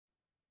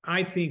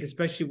I think,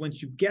 especially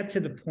once you get to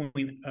the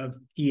point of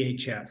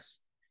EHS,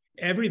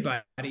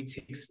 everybody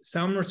takes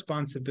some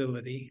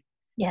responsibility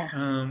Yeah,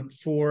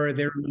 for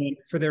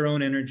their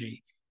own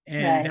energy,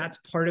 and right. that's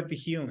part of the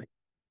healing.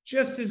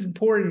 Just as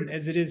important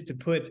as it is to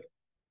put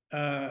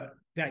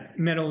that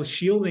metal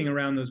shielding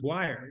around those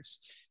wires,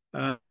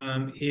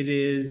 it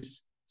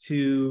is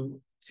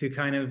to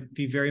kind of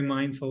be very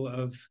mindful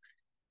of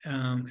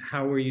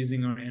how we're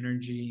using our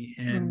energy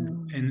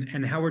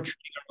and how we're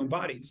treating our own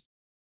bodies.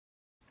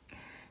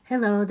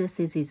 Hello, this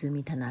is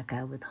Izumi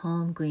Tanaka with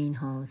Home Green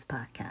Homes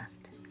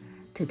Podcast.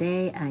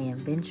 Today I am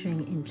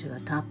venturing into a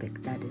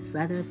topic that is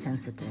rather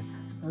sensitive,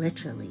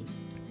 literally.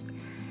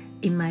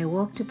 In my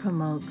work to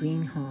promote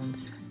green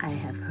homes, I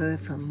have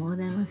heard from more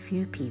than a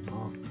few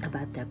people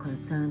about their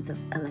concerns of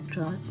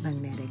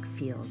electromagnetic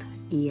field,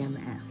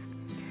 EMF.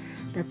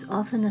 That's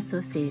often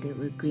associated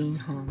with green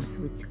homes,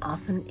 which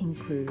often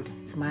include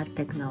smart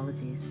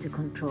technologies to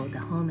control the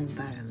home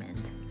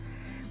environment,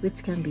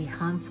 which can be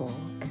harmful,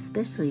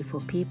 especially for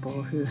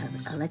people who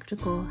have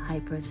electrical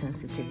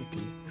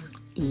hypersensitivity,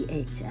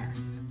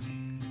 EHS.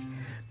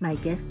 My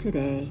guest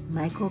today,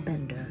 Michael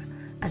Bender,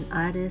 an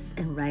artist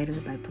and writer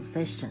by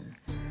profession,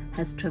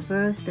 has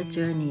traversed the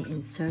journey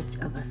in search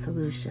of a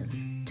solution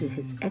to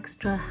his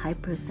extra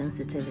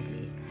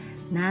hypersensitivity,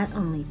 not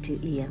only to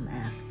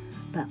EMF,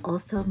 but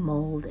also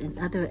mold and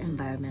other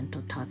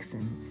environmental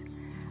toxins,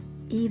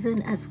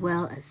 even as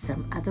well as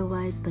some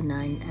otherwise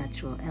benign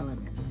natural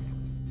elements.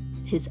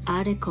 His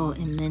article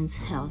in Men's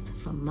Health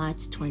from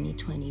March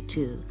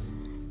 2022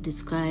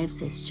 describes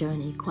his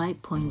journey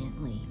quite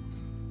poignantly.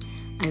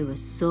 I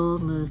was so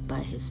moved by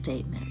his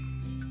statement.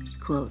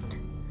 Quote,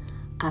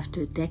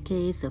 after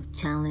decades of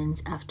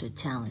challenge after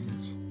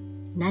challenge,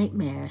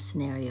 nightmare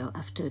scenario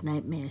after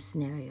nightmare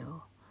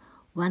scenario,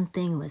 one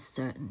thing was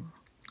certain.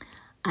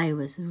 I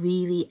was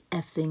really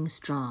effing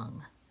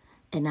strong,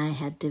 and I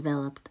had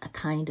developed a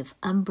kind of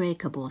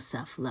unbreakable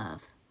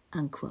self-love,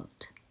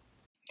 unquote.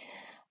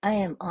 I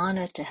am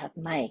honored to have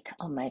Mike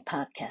on my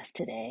podcast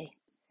today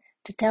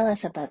to tell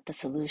us about the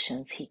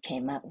solutions he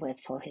came up with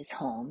for his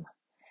home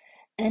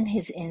and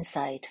his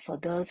insight for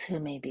those who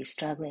may be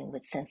struggling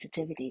with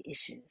sensitivity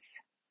issues.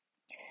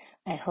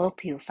 I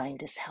hope you find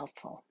this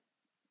helpful.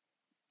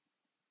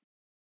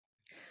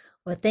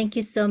 Well, thank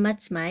you so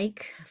much,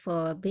 Mike,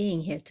 for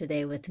being here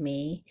today with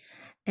me.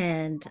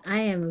 And I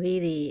am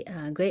really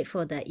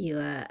grateful that you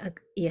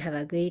have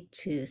agreed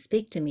to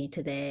speak to me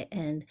today.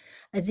 And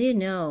as you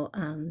know,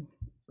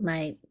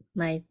 my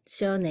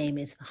show name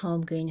is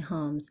Home Green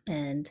Homes,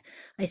 and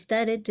I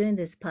started doing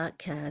this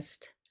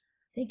podcast.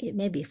 I think it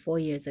may be 4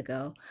 years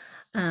ago,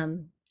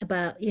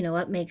 about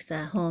what makes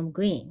a home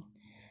green.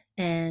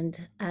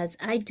 And as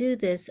I do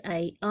this,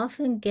 I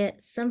often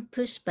get some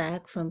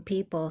pushback from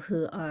people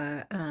who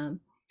are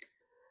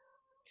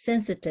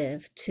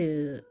sensitive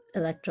to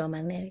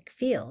electromagnetic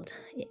field,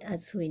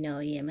 as we know,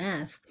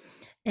 EMF.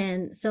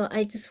 And so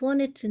I just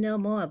wanted to know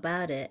more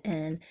about it.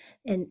 And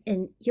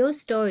your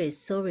story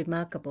is so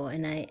remarkable,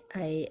 and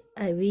I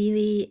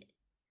really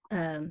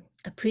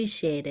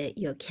appreciated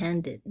your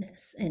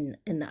candidness in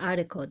the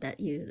article that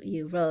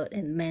you wrote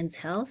in Men's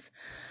Health.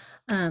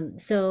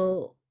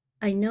 So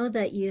I know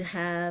that you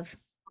have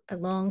a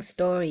long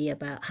story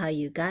about how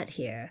you got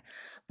here,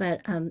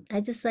 but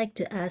I'd just like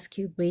to ask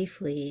you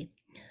briefly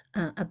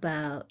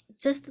about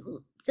just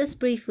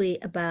briefly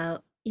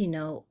about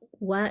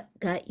what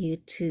got you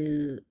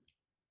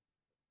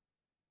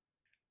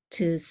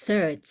to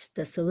search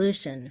the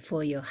solution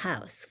for your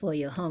house, for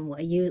your home,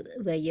 where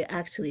you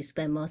actually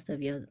spend most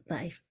of your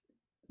life.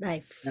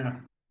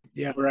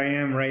 Yeah, where I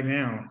am right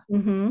now.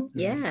 Mm-hmm.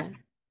 Yes.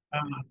 Yeah.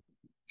 Um,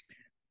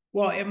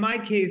 well, in my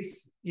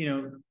case,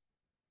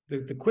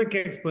 the quick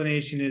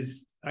explanation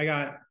is I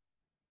got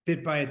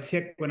bit by a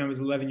tick when I was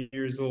 11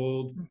 years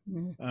old.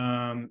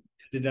 Mm-hmm.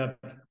 Ended up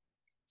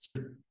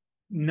sort of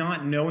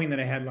not knowing that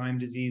I had Lyme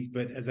disease,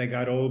 but as I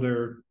got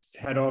older,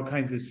 had all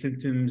kinds of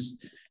symptoms,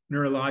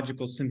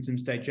 neurological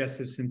symptoms,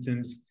 digestive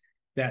symptoms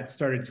that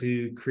started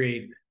to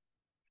create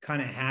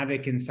kind of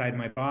havoc inside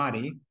my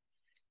body,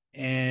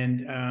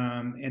 and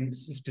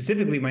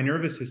specifically my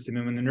nervous system.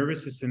 And when the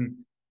nervous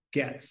system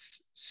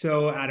gets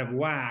so out of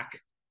whack,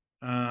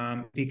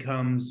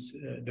 becomes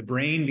the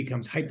brain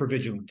becomes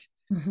hypervigilant,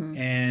 Mm-hmm.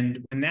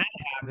 and when that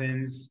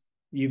happens,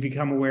 you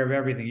become aware of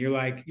everything. You're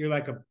like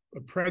a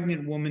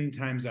pregnant woman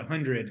times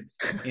 100,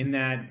 in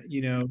that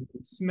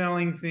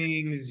smelling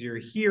things, you're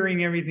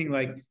hearing everything.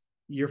 Like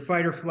your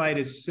fight or flight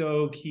is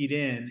so keyed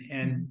in,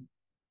 and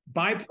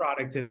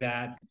byproduct of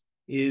that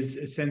is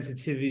a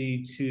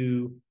sensitivity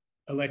to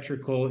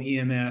electrical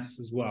EMFs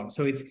as well.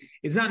 So it's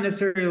not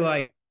necessarily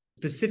like a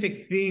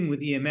specific thing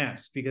with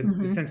EMFs, because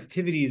the Mm-hmm.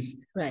 sensitivities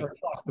Right. are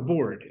across the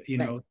board. Right.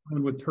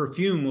 Someone with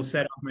perfume will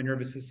set off my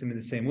nervous system in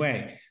the same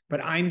way.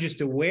 But I'm just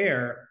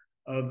aware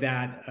of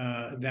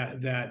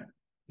that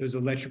those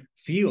electric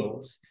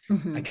fields. I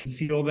Mm-hmm. can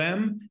feel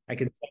them. I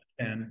can touch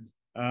them.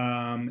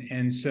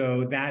 And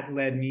so that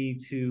led me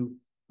to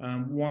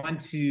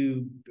want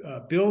to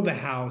build a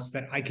house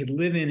that I could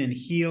live in and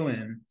heal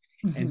in,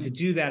 And Mm-hmm. to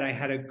do that, I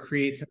had to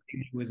create something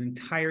that was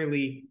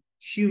entirely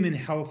human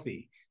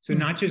healthy. So Mm-hmm.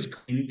 not just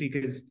green,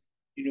 because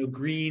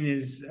green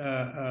is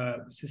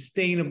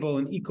sustainable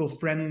and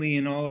eco-friendly,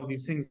 and all of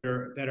these things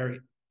that are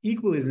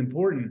equally as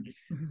important.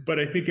 Mm-hmm. But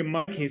I think in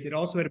my case, it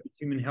also had to be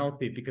human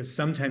healthy, because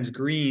sometimes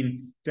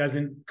green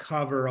doesn't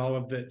cover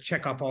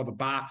check off all the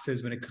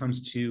boxes when it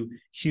comes to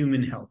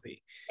human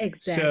healthy.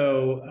 Exactly.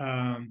 So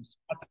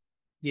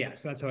yeah,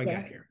 so that's how I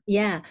Yeah. got here.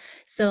 Yeah.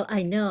 So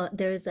I know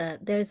there's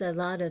a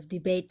lot of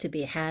debate to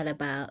be had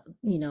about,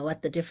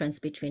 what the difference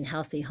between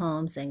healthy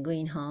homes and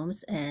green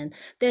homes. And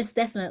there's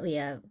definitely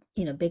a,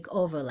 big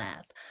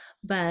overlap.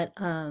 But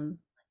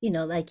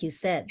like you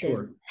said, there's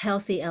Sure.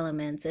 healthy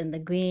elements and the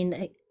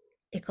green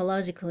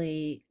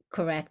ecologically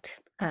correct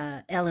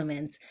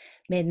elements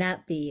may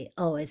not be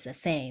always the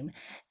same.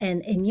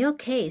 And in your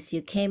case,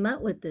 you came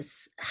up with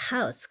this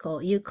house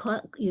you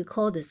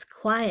call this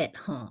quiet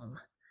home.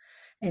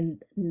 Yeah.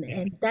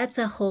 And that's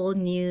a whole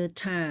new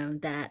term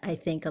that I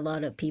think a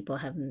lot of people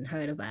haven't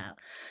heard about.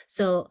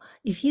 So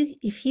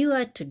if you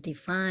are to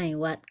define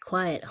what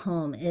quiet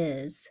home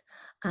is,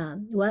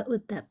 what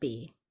would that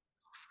be?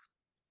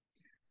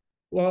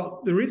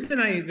 Well, the reason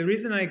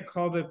I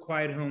called it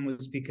quiet home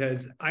was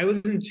because I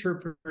was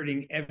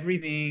interpreting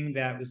everything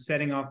that was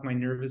setting off my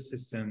nervous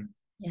system,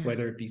 Yeah.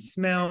 whether it be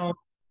smell,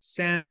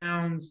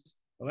 sounds,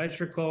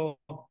 electrical.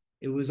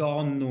 It was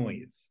all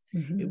noise.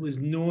 It Hmm. was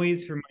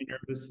noise for my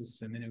nervous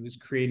system, and it was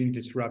creating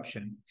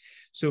disruption.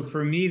 So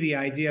for me, the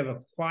idea of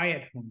a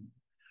quiet home,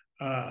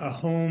 a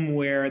home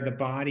where the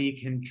body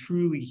can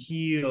truly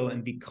heal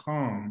and be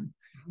calm,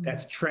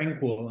 that's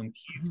tranquil and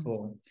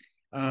peaceful,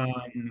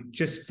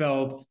 just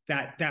felt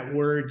that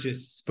word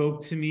just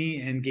spoke to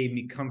me and gave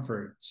me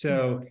comfort.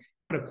 So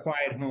what a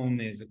quiet home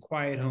is,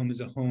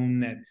 a home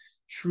that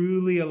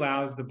truly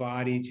allows the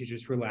body to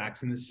just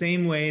relax, in the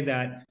same way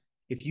that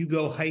if you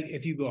go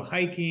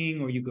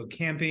hiking or you go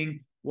camping,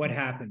 what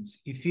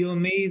happens? You feel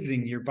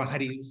amazing. Your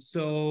body is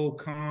so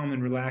calm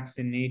and relaxed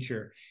in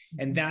nature.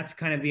 And that's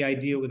kind of the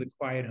idea with a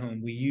quiet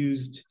home. We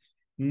used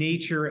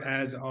nature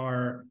as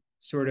our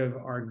sort of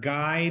our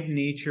guide,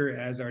 nature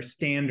as our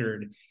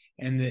standard.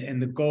 And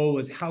the goal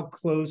was, how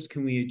close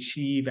can we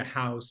achieve a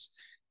house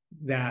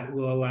that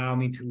will allow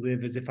me to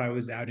live as if I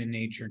was out in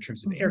nature, in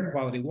terms of air Hmm.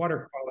 quality,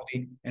 water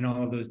quality, and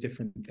all of those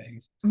different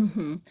things.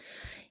 Hmm.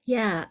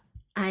 Yeah,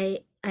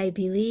 I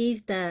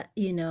believe that,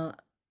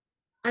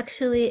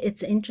 actually,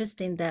 it's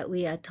interesting that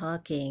we are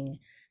talking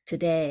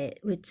today,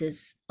 which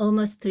is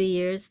almost 3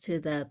 years to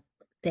the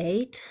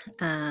date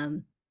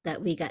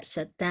that we got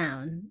shut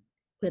down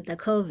with the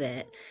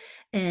COVID.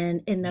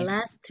 And in the Yeah.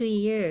 last 3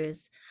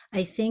 years,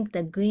 I think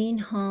the green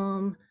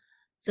home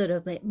sort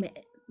of,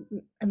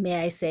 may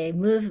I say,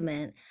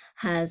 movement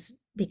has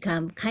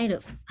become kind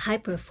of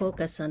hyper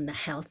focused on the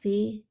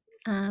healthy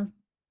uh,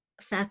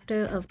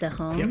 factor of the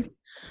homes. Yep.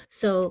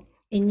 So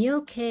in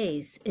your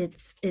case,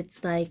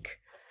 it's like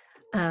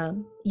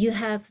you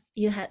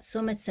had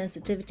so much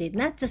sensitivity,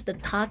 not just the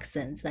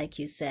toxins, like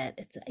you said,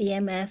 it's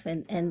EMF,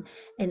 and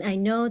I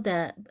know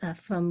that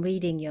from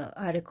reading your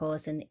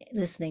articles and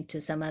listening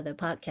to some other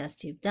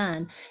podcasts you've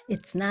done,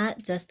 it's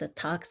not just a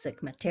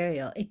toxic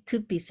material. It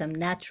could be some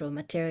natural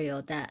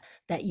material that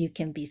you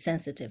can be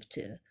sensitive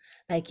to,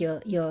 like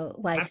your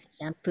wife's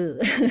shampoo,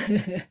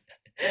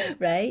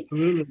 right?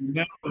 Absolutely.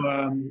 No,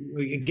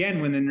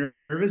 again, when the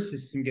nervous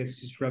system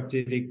gets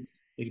disrupted,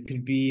 it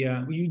could be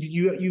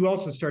you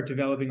also start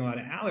developing a lot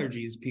of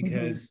allergies, Hmm.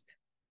 because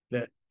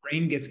the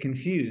brain gets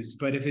confused.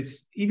 But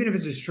even if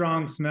it's a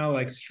strong smell,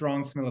 like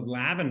strong smell of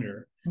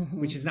lavender, Hmm.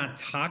 which is not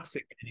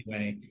toxic in any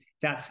way,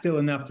 that's still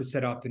enough to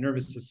set off the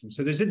nervous system.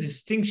 So there's a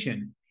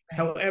distinction. Right.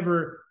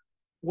 However,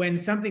 when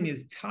something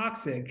is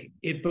toxic,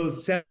 it both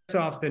sets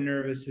off the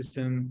nervous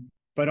system,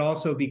 but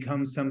also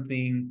becomes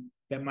something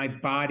that my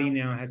body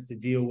now has to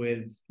deal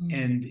with. Mm.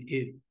 And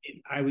it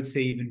I would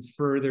say, even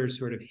further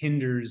sort of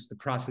hinders the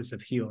process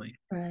of healing.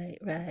 Right,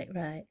 right,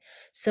 right.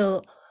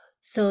 So,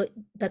 so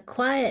the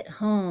quiet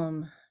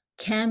home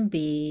can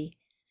be,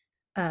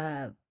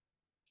 uh,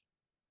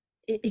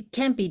 it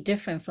can be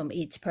different from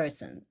each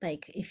person.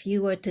 Like if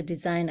you were to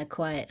design a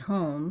quiet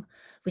home,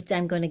 which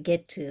I'm going to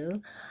get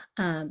to,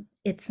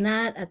 it's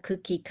not a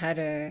cookie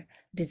cutter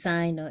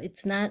design, or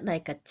it's not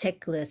like a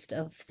checklist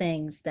of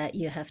things that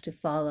you have to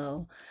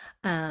follow.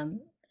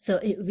 So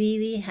it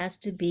really has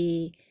to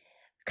be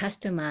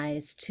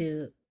customized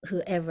to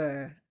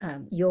whoever,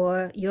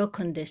 your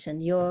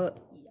condition,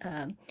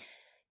 um,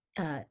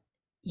 uh,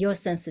 your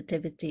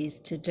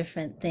sensitivities to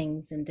different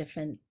things and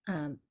different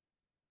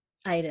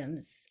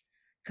items,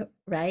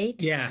 right?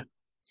 Yeah. Well,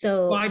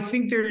 So, I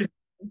think there's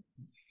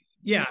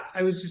yeah,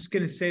 I was just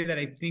going to say that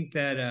I think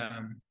that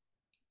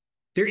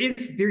there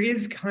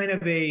is kind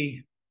of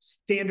a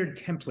standard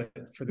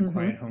template for the mm-hmm,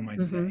 quiet home, I'd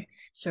mm-hmm, say.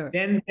 sure,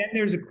 Then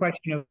there's a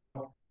question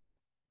of,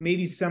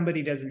 maybe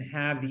somebody doesn't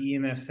have the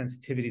EMF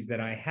sensitivities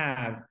that I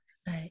have,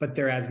 right, but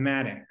they're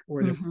asthmatic,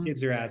 or their mm-hmm,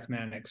 kids are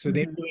asthmatic, so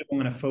they mm-hmm, really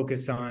want to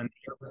focus on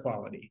air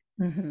quality.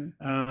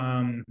 mm-hmm,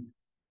 Um,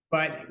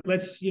 but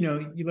let's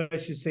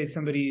just say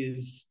somebody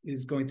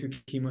is going through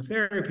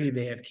chemotherapy,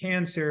 they have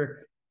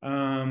cancer,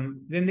 then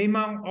they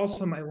might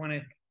want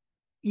to,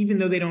 even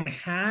though they don't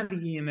have the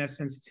EMF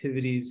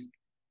sensitivities,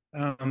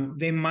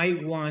 they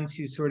might want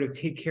to sort of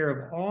take care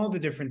of all the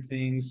different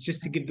things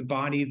just to give the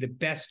body the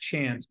best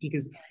chance.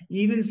 Because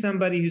even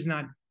somebody who's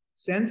not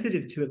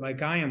sensitive to it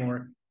like I am,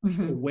 or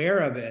aware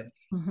of it,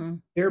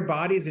 their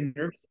bodies and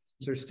nervous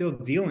systems are still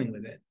dealing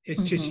with it.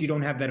 It's just you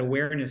don't have that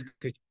awareness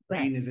because your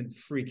brain isn't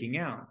freaking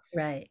out.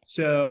 Right.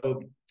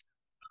 So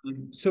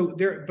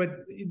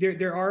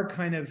there are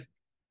kind of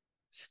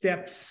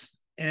steps,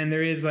 and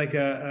there is like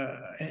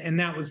and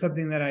that was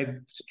something that I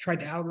tried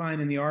to outline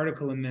in the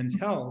article in Men's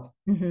Health,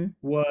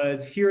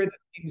 was here are the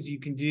things you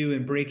can do,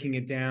 and breaking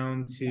it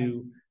down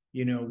to,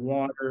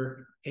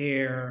 water,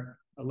 air,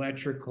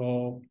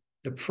 electrical,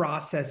 the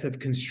process of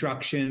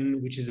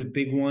construction, which is a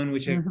big one,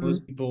 which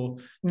most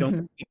people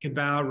don't think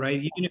about, right?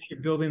 Even if you're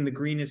building the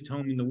greenest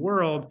home in the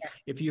world,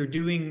 if you're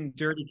doing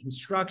dirty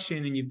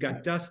construction and you've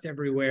got dust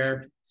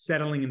everywhere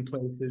settling in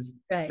places,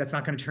 that's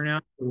not going to turn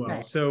out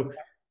well. So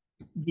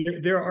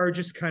there are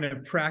just kind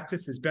of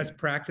best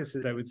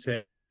practices, I would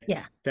say,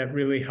 that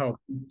really help.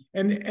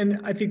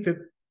 And I think that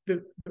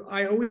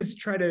I always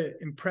try to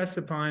impress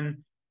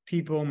upon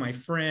people, my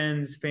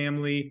friends,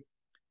 family,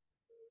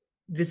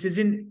 this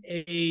isn't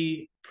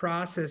a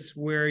process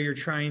where you're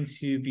trying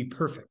to be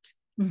perfect.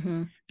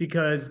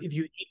 Because if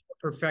you aim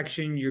for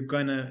perfection, you're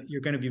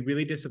gonna be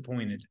really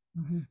disappointed,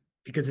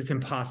 because it's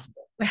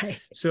impossible. Right.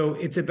 So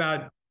it's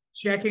about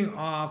checking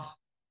off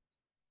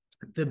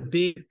the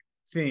big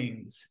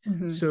things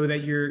so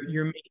that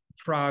you're making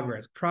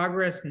progress,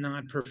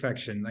 not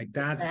perfection. Like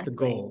that's the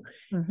goal.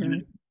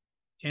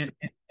 And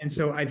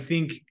so I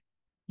think,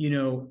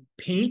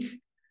 paint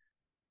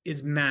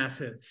is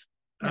massive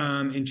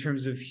in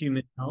terms of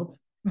human health,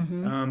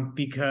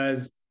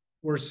 because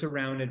we're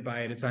surrounded by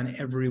it. It's on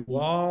every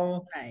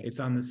wall, it's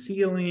on the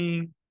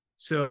ceiling.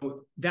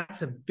 So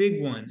that's a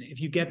big one.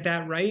 If you get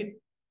that right,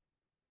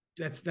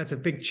 that's a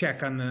big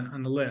check on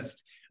the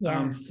list.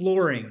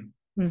 Flooring,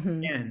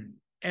 again,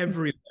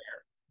 everywhere.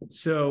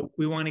 So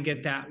we want to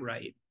get that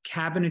right.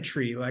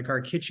 Cabinetry, like our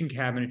kitchen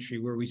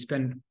cabinetry, where we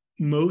spend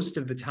most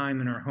of the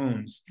time in our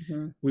homes,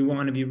 we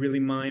want to be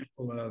really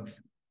mindful of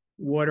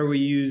what are we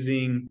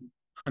using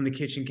on the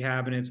kitchen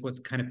cabinets,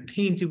 what kind of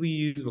paint do we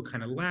use, what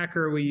kind of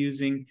lacquer are we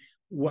using,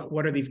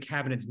 what are these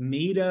cabinets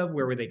made of,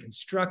 where were they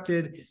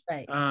constructed?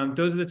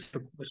 Those are the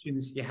type of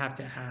questions you have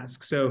to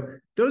ask. So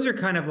those are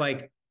kind of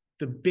like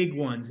the big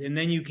ones, and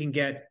then you can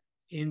get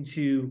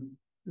into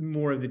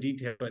more of the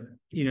detail, but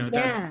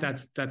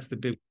that's the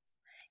big.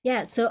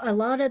 So a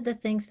lot of the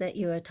things that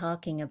you are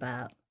talking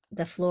about,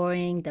 the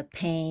flooring, the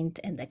paint,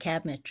 and the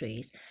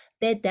cabinetries,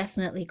 they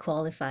definitely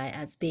qualify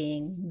as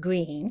being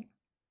green,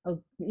 or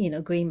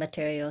green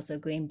materials or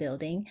green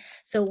building.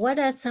 So what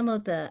are some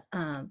of the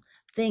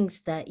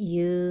things that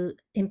you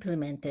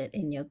implemented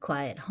in your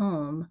quiet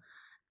home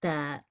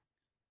that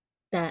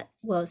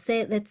well,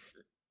 say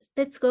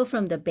let's go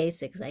from the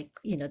basics, like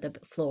the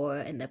floor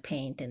and the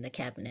paint and the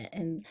cabinet,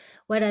 and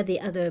what are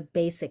the other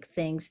basic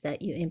things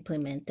that you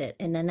implemented?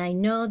 And then I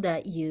know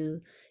that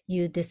you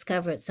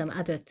discovered some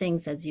other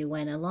things as you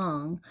went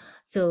along.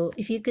 So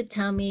if you could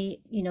tell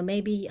me,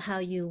 maybe how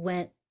you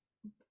went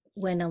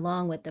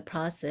along with the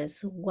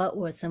process, what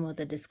were some of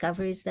the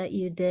discoveries that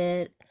you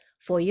did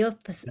for your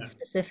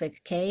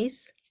specific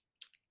case?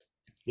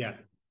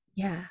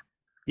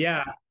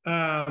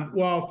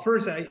 Well,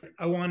 first,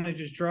 I want to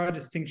just draw a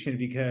distinction,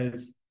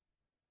 because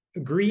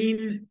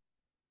green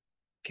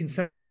can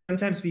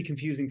sometimes be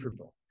confusing for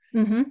people.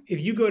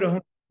 If you go to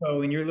Home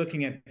Depot and you're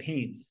looking at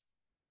paints,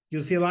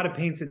 you'll see a lot of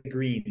paints that's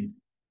green.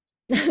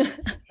 It's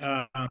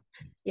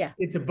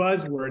a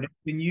buzzword. It's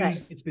been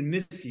used, it's been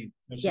misused,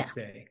 I should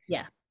say.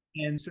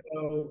 And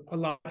so a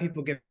lot of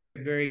people get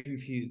very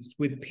confused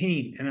with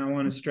paint, and I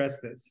want to stress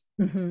this.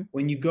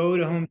 When you go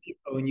to Home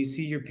Depot and you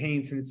see your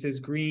paints and it says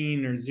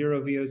green or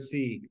zero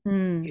VOC,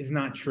 is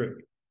not true.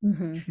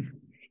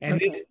 And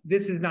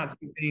this is not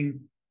something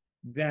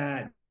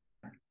that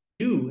I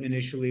knew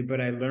initially,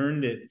 but I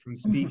learned it from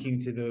speaking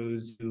to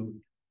those who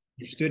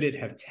understood it,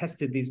 have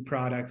tested these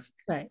products.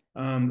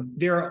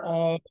 There are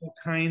all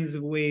kinds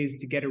of ways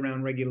to get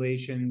around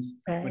regulations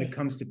when it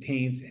comes to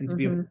paints, and to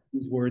be able to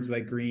use words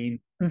like green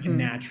and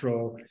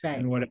natural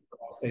and whatever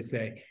else they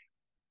say.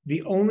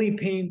 The only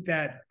paint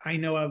that I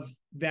know of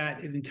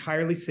that is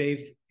entirely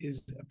safe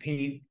is a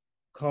paint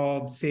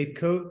called Safe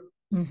Coat,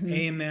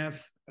 AFN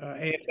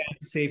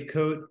Safe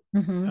Coat.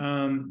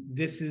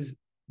 This is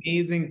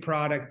amazing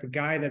product. The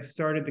guy that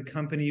started the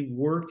company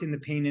worked in the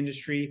paint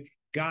industry,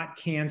 got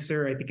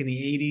cancer, I think in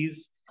the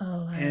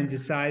 80s, and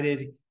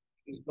decided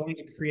he was going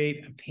to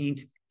create a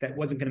paint that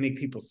wasn't going to make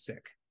people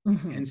sick.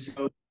 And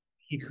so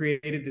he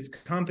created this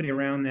company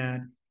around that,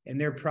 and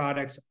their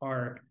products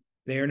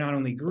they are not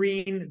only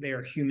green, they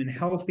are human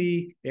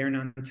healthy, they are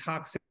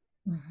non-toxic,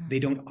 they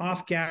don't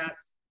off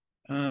gas.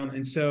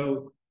 And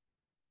so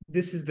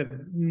this is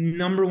the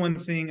number one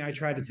thing I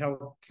try to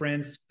tell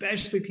friends,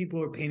 especially people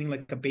who are painting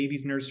like a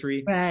baby's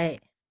nursery.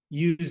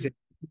 Use it.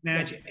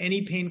 match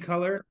any paint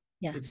color.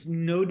 Yeah. It's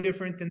no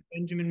different than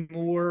Benjamin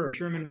Moore or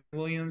Sherman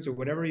Williams or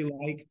whatever you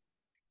like.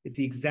 It's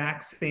the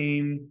exact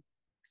same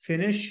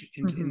finish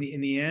in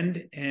the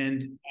end.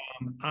 And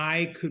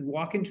I could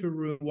walk into a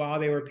room while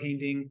they were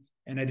painting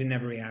and I didn't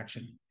have a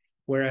reaction.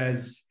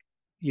 Whereas,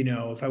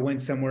 if I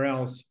went somewhere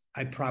else,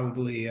 I'd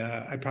probably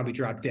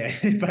drop dead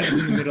if I was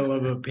in the middle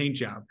of a paint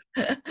job.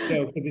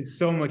 So because it's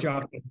so much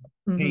off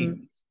paint.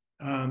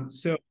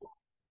 So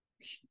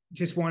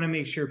just want to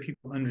make sure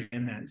people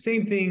understand that.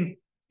 Same thing,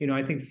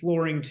 I think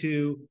flooring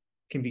too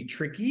can be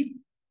tricky.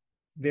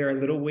 There are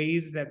little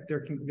ways that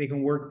they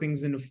can work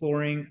things into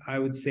flooring. I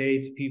would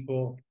say to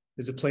people,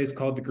 there's a place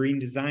called the Green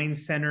Design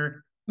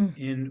Center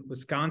in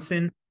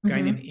Wisconsin, a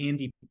guy named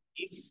Andy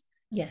Pace.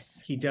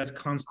 Yes. He does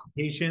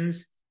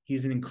consultations.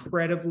 He's an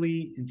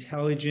incredibly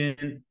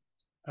intelligent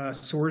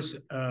source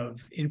of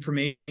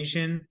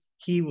information.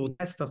 He will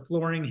test the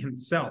flooring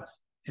himself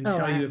and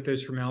tell you if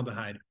there's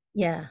formaldehyde.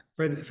 Yeah.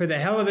 For the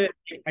hell of it,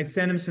 I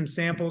sent him some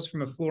samples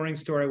from a flooring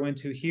store I went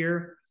to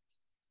here.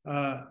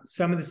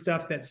 Some of the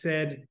stuff that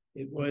said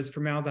it was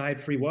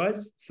formaldehyde free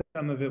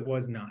some of it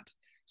was not.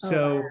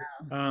 So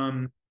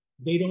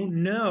they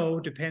don't know,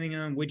 depending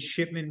on which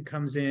shipment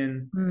comes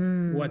in,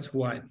 what's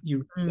what.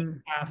 You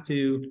have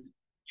to do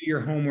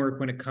your homework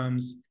when it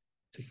comes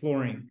to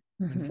flooring,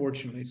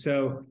 unfortunately.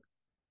 So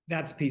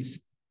that's a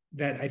piece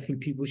that I think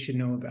people should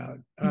know about.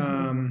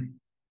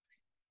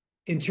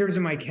 In terms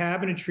of my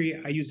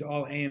cabinetry, I use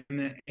all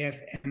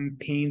AMFM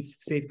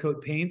paints, safe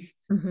coat paints.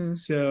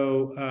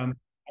 So I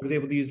was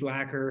able to use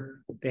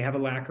lacquer. They have a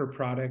lacquer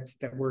product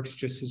that works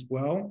just as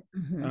well.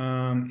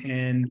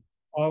 And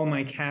all of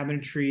my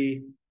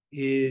cabinetry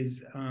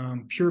is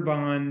Pure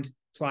Bond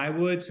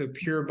plywood. So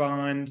Pure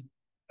Bond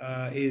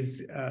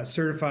is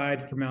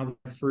certified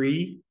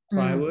formaldehyde-free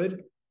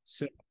plywood.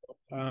 So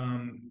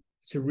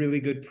it's a really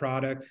good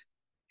product.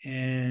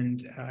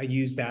 And I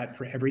use that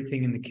for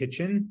everything in the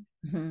kitchen.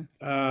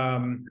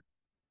 I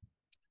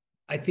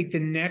think the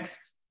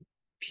next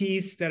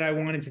piece that I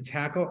wanted to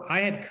tackle, I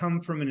had come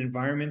from an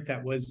environment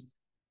that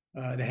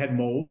had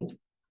mold.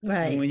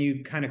 Right. And when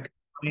you kind of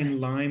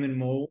combine lime and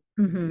mold,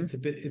 it's a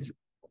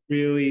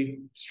really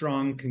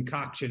strong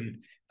concoction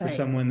for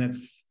someone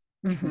that's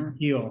trying to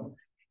heal.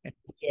 And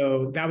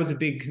so that was a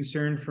big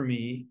concern for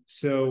me.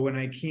 So when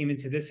I came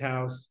into this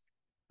house,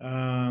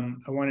 I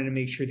wanted to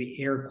make sure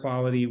the air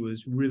quality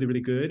was really,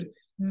 really good.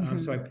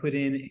 So I put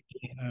in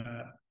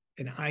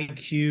an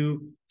IQ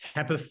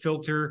HEPA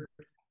filter.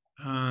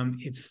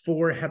 It's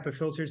 4 HEPA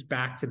filters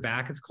back to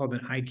back. It's called an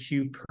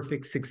IQ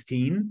Perfect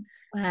 16.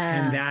 Wow.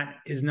 And that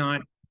is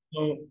not,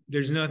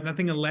 there's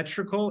nothing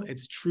electrical.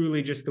 It's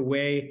truly just the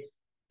way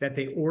that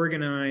they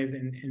organize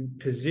and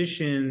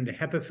position the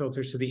HEPA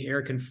filters so the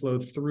air can flow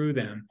through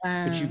them,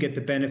 but you get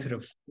the benefit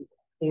of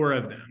 4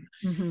 of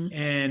them.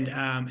 And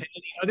the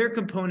other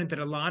component that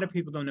a lot of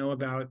people don't know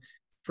about,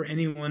 for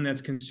anyone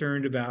that's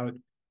concerned about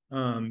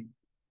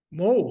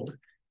mold,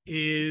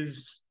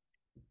 is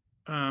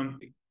a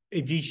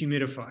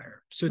dehumidifier.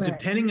 So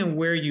depending on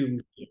where you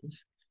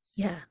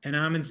live, and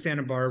I'm in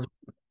Santa Barbara,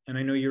 and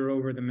I know you're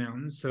over the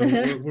mountains, so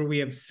where we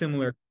have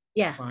similar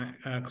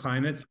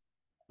climates,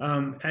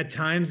 at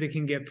times it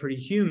can get pretty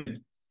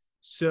humid.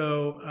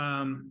 So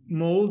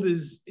mold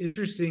is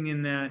interesting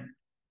in that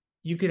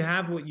you could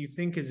have what you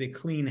think is a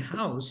clean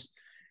house,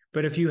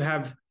 but if you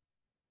have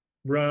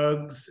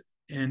rugs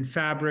and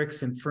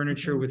fabrics and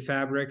furniture with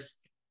fabrics,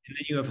 and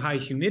then you have high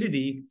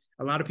humidity,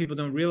 a lot of people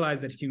don't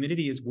realize that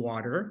humidity is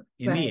water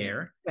in the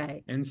air.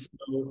 Right. And so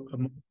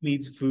it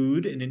needs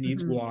food and it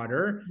needs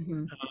water.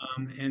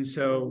 And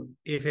so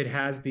if it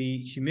has the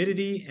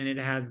humidity and it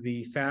has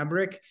the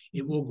fabric,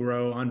 it will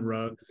grow on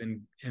rugs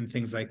and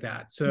things like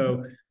that.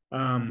 So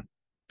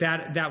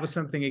that was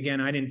something,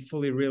 again, I didn't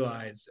fully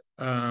realize.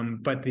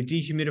 But the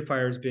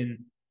dehumidifier has been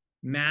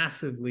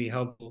massively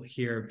helpful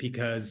here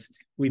because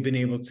we've been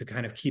able to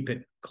kind of keep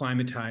it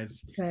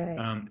climatized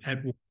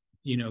at,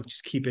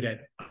 just keep it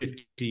at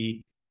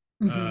 50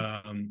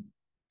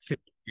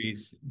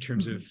 degrees in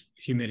terms of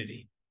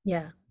humidity.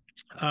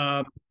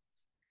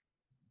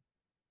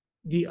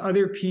 The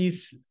other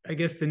piece, I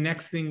guess the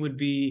next thing would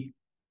be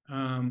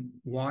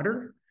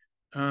water,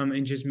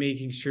 and just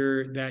making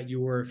sure that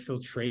your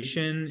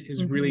filtration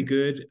is really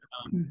good.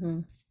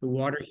 The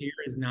water here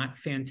is not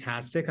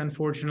fantastic,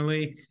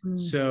 unfortunately.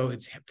 So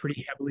it's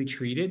pretty heavily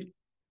treated.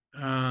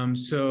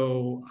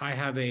 So I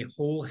have a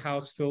whole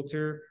house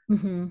filter,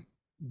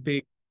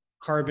 big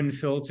carbon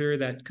filter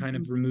that kind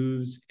of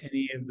removes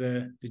any of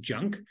the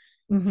junk.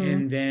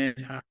 And then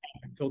a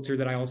filter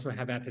that I also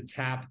have at the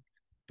tap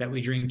that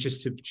we drink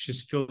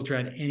just filter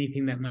out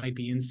anything that might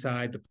be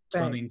inside the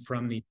plumbing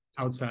from the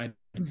outside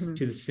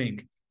to the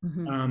sink.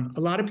 A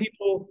lot of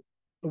people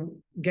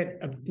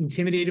get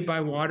intimidated by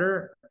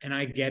water, and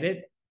I get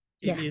it.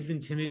 It is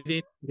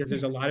intimidating because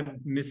there's a lot of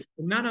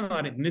not a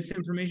lot of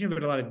misinformation,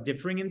 but a lot of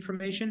differing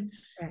information.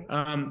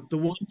 The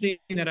one thing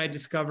that I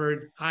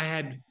discovered, I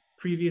had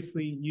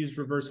previously used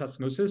reverse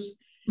osmosis,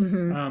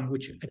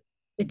 which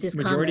it is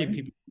majority common.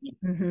 of people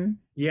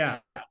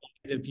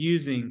end up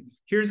using.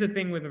 here's the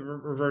thing with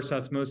reverse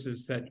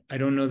osmosis that I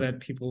don't know that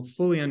people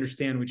fully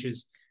understand, which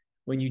is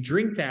when you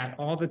drink that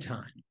all the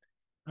time,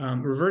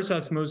 reverse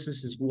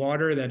osmosis is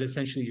water that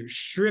essentially you're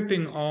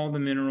stripping all the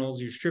minerals,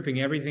 you're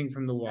stripping everything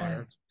from the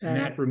water, and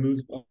that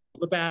removes all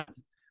the bad,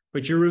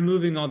 but you're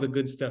removing all the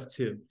good stuff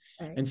too.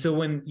 And so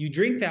when you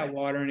drink that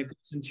water and it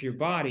goes into your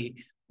body,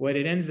 what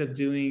it ends up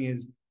doing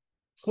is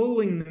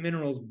pulling the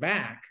minerals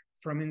back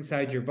from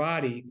inside your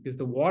body because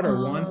the water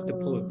wants to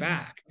pull it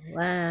back.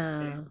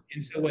 Wow.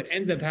 And so what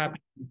ends up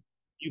happening,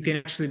 you can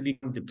actually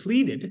become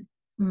depleted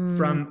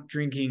from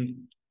drinking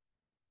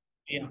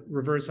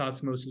reverse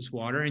osmosis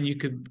water, and you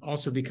could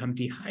also become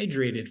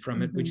dehydrated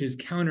from it, which is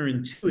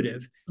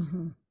counterintuitive.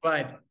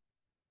 But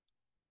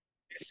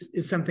this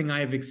is something I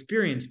have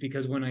experienced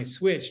because when I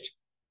switched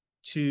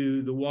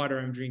to the water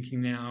I'm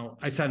drinking now,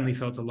 I suddenly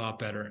felt a lot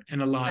better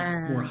and a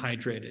lot more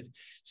hydrated.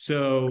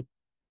 So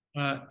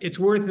it's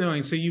worth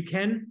knowing. So you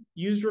can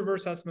use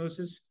reverse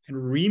osmosis and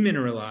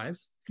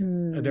remineralize.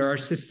 There are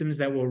systems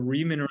that will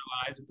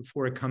remineralize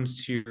before it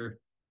comes to your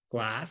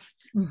glass.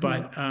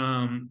 But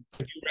I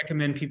do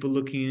recommend people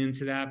looking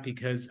into that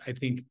because I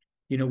think,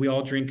 we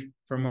all drink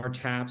from our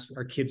taps,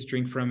 our kids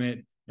drink from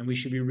it, and we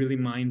should be really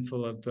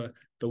mindful of the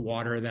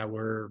water that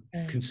we're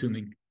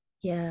consuming.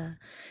 Yeah.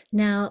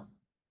 Now,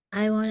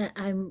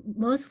 I'm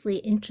mostly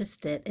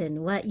interested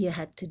in what you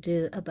had to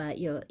do about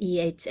your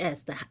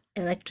EHS, the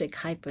electric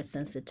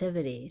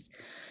hypersensitivities,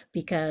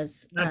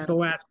 because that's the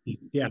last piece.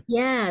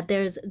 Yeah,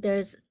 there's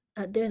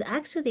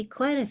actually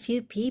quite a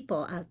few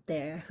people out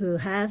there who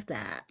have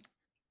that,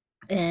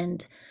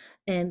 and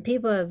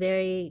people are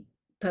very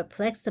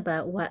perplexed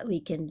about what we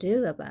can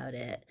do about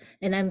it.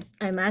 And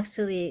I'm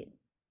actually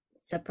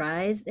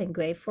surprised and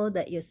grateful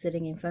that you're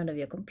sitting in front of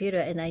your computer,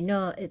 and I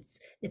know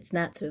it's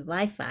not through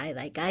Wi-Fi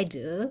like I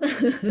do.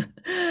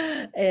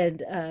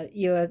 And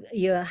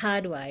you're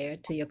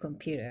hardwired to your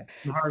computer.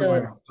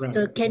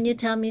 So can you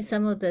tell me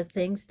some of the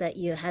things that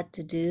you had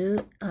to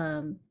do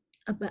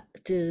about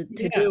to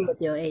do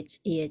with your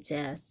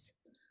EHS?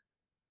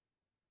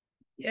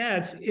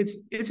 Yeah,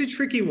 it's a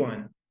tricky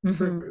one.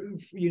 For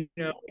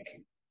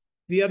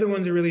the other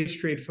ones are really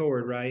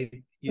straightforward, right?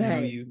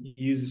 You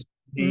use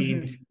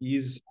paint,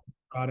 use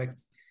product.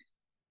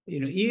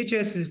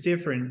 EHS is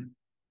different.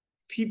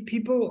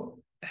 People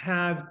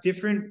have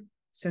different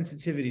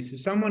sensitivities. So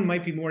someone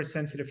might be more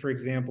sensitive, for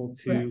example,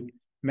 to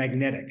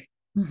magnetic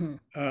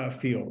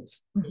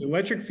fields. There's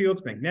electric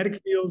fields,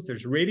 magnetic fields.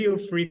 There's radio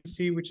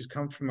frequency, which has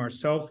come from our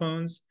cell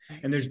phones,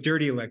 and there's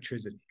dirty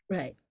electricity.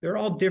 They're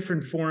all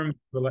different forms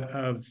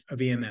of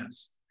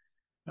EMFs.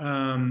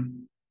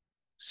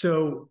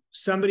 So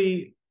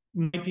somebody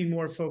might be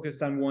more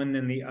focused on one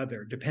than the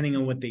other, depending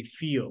on what they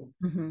feel.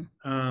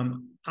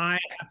 I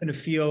happen to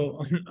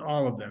feel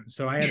all of them,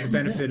 so I have the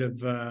benefit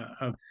of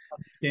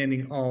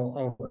understanding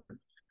all of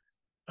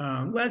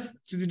them.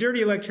 Less to the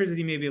dirty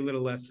electricity, maybe a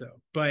little less so.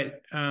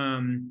 But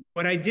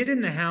what I did in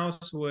the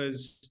house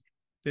was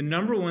the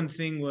number one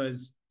thing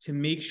was to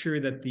make sure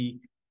that the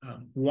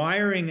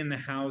wiring in the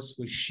house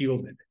was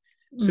shielded.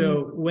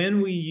 So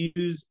when we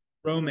use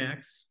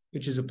Romex,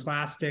 which is a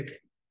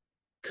plastic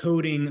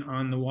coating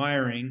on the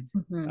wiring,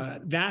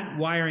 that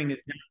wiring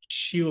is not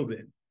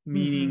shielded,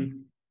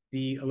 meaning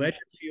the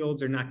electric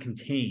fields are not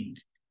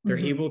contained. They're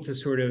able to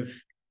sort of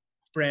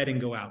spread and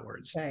go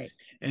outwards.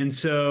 And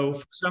so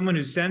for someone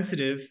who's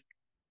sensitive,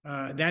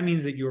 that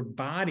means that your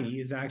body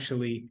is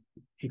actually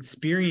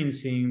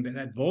experiencing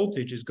that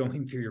voltage is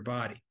going through your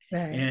body.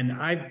 And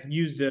I've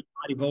used a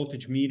body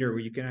voltage meter where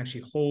you can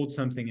actually hold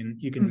something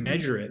and you can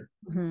measure it.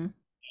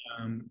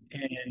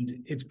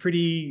 And it's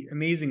pretty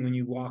amazing when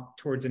you walk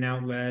towards an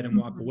outlet and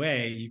walk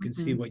away, you can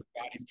see what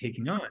your body's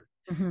taking on.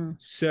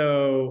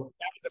 So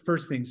that was the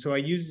first thing. So I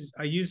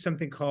use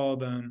something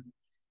called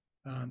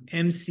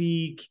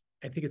MC,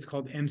 I think it's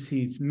called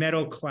MC, it's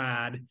metal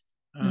clad.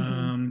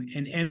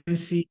 And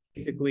MC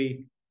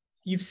basically,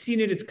 you've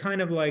seen it, it's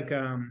kind of like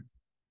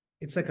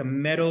it's like a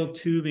metal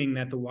tubing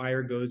that the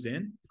wire goes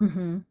in.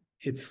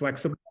 It's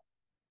flexible.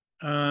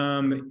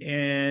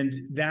 And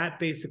that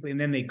basically, and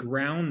then they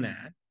ground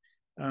that.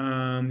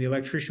 The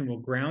electrician will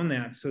ground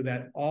that so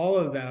that all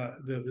of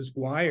those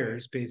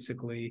wires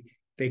basically,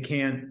 they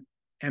can't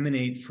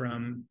emanate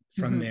from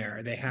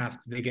there.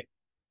 They get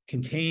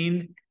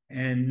contained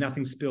and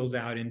nothing spills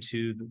out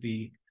into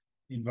the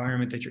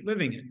environment that you're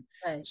living in.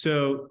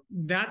 So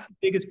that's the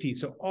biggest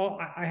piece. So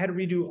I had to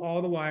redo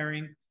all the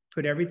wiring,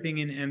 put everything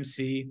in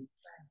MC,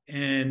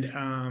 and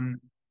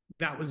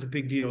that was a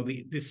big deal.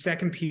 The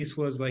second piece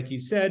was, like you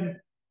said,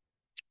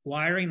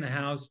 wiring the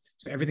house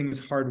so everything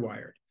was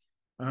hardwired.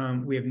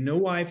 We have no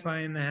Wi-Fi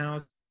in the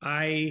house.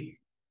 I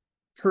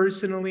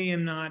personally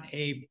am not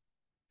a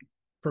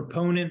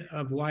proponent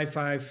of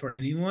Wi-Fi for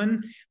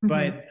anyone,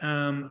 but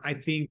I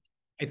think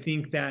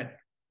that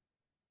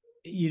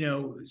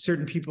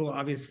certain people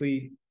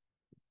obviously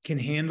can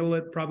handle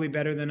it probably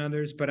better than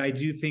others. But I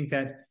do think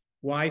that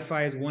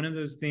Wi-Fi is one of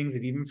those things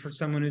that even for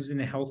someone who's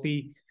in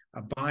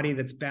a body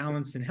that's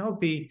balanced and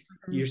healthy,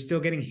 you're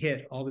still getting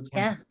hit all the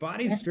time.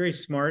 Body's very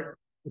smart.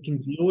 it can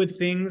deal with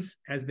things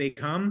as they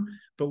come,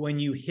 but when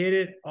you hit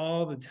it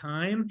all the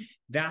time,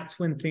 that's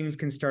when things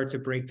can start to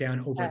break down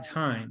over Right.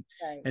 time.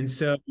 Right. And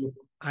so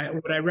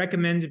what I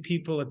recommend to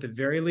people at the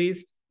very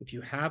least, if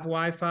you have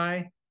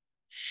Wi-Fi,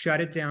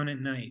 shut it down at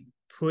night.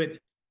 Put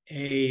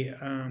a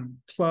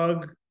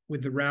plug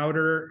with the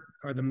router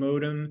or the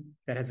modem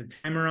that has a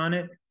timer on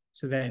it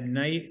so that at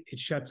night it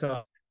shuts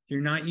off.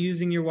 You're not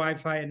using your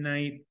Wi-Fi at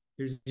night.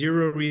 There's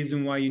zero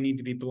reason why you need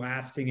to be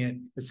blasting it,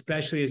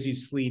 especially as you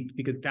sleep,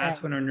 because that's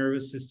Right. when our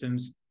nervous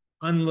systems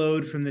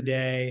unload from the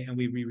day and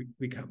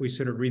we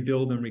sort of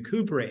rebuild and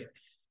recuperate.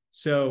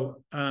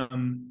 So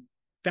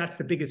that's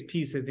the biggest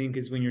piece, I think,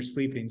 is when you're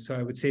sleeping. So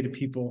I would say to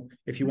people,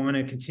 if you want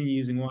to continue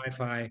using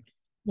Wi-Fi,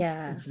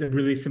 Yeah. it's a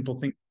really simple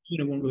thing.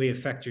 It won't really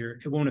affect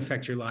it won't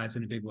affect your lives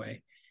in a big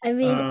way. I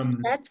mean,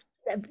 Um,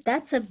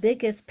 that's the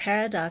biggest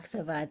paradox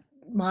of our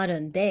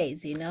modern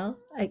days, you know?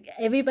 Like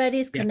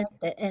everybody's yeah,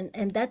 connected,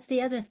 and that's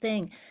the other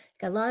thing.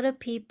 A lot of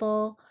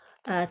people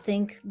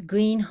think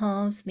green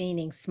homes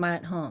meaning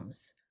smart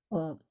homes,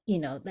 or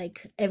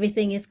like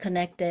everything is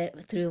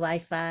connected through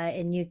Wi-Fi,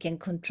 and you can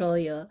control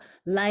your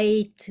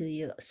light to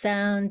your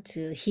sound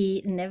to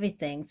heat and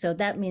everything. So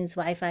that means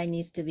Wi-Fi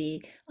needs to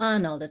be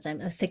on all the time.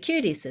 A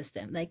security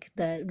system, like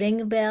the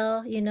ring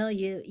bell,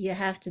 you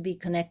have to be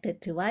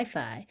connected to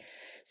Wi-Fi.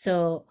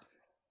 So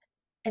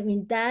I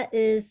mean that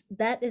is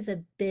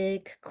a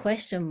big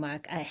question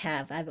mark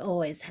I've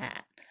always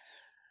had.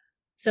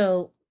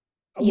 So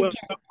you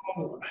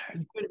well,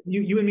 can.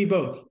 you and me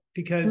both, Mhm,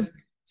 because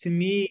to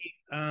me,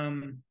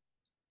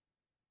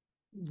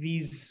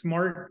 these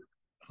smart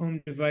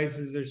home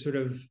devices are sort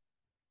of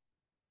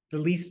the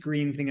least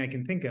green thing I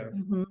can think of.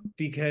 mhm,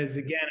 Because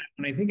again,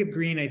 when I think of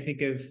green, I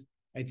think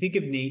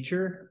of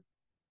nature,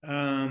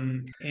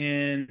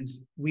 and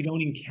we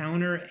don't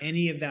encounter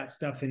any of that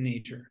stuff in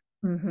nature.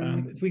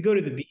 mhm, If we go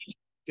to the beach,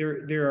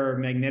 there are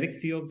magnetic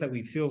fields that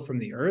we feel from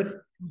the earth.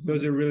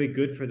 Those mhm, are really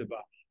good for the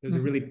body. Those are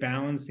mhm, really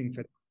balancing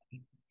for the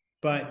body.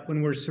 But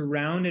when we're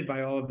surrounded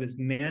by all of this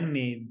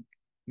man-made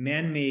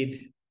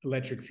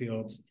electric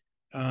fields,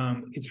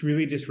 it's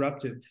really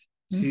disruptive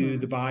to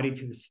mhm, the body,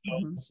 to the mhm,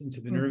 cells, and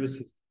to the mhm. nervous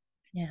system.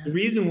 The Yeah.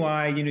 reason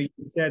why, you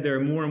said there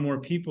are more and more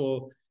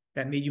people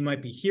that you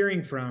might be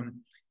hearing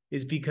from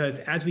is because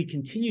as we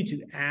continue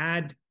to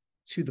add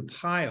to the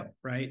pile,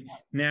 right?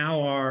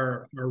 Now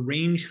our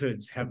range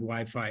hoods have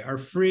Wi-Fi, our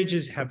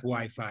fridges have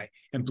Wi-Fi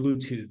and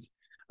Bluetooth,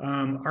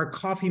 our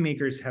coffee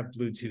makers have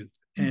Bluetooth,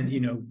 and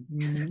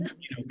Mhm.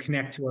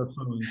 connect to our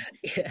phones.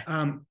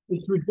 Yeah.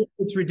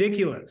 It's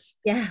ridiculous.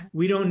 Yeah.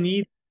 We don't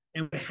need.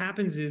 And what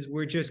happens is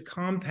we're just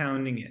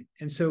compounding it.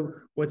 And so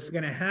what's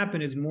going to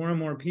happen is more and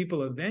more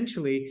people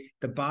eventually,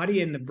 the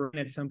body and the brain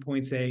at some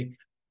point say,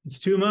 it's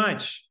too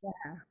much.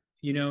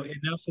 Yeah.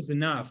 Enough is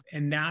enough.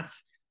 And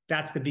that's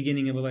the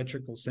beginning of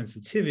electrical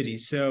sensitivity.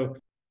 So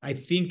I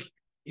think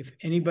if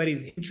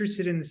anybody's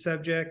interested in the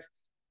subject,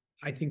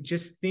 I think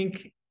just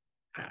think,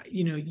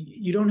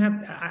 you don't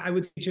have, I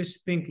would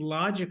just think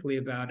logically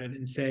about it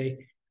and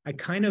say, I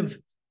kind of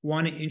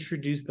want to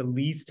introduce the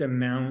least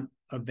amount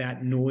of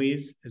that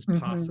noise as Mhm,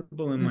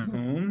 possible in my mhm,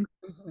 home.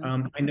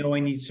 mhm. I know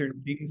I need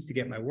certain things to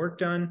get my work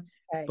done,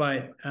 Right.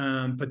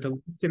 but the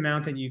least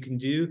amount that you can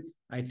do,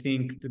 I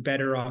think the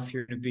better off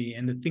you're going to be.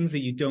 And the things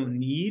that you don't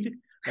need,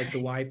 like the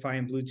Wi-Fi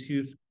and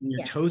Bluetooth in your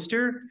Yeah.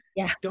 toaster,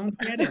 Yeah. don't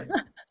get it.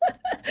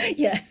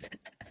 Yes,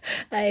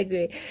 I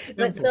agree.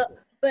 But Simple.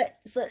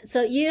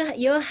 so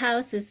your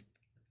house is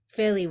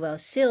fairly well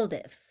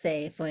shielded,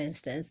 say for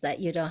instance, that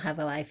you don't have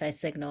a Wi-Fi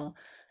signal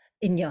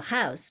in your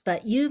house,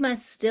 but you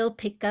must still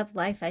pick up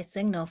Wi-Fi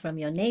signal from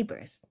your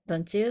neighbors,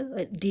 don't you?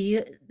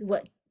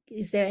 What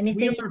is there We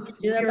anything you are can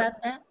do we are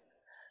about that?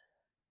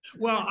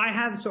 Well, I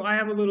have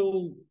a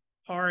little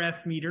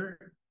RF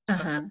meter, uh,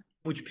 Uh-huh.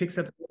 which picks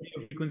up the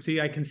radio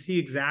frequency. I can see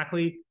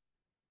exactly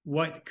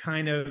what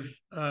kind of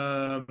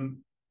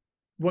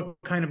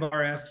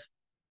RF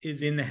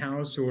is in the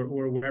house, or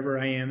wherever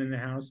I am in the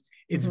house.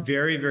 It's Hmm.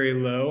 very, very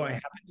low. I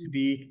happen to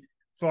be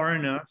far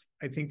enough,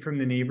 I think, from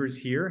the neighbors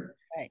here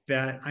Right.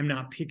 that I'm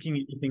not picking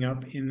anything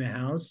up in the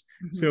house.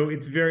 Hmm. So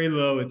it's very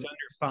low. It's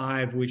under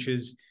 5, which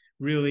is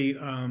really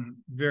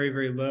very,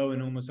 very low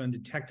and almost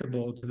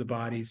undetectable to the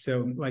body.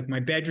 So like my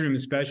bedroom,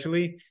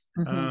 especially,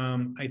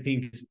 Hmm. I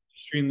think is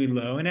extremely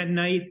low. And at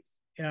night,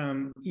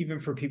 even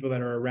for people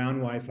that are around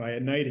Wi-Fi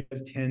at night, it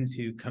does tend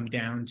to come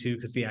down too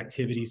because the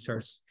activity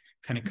starts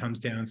kind of comes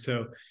down.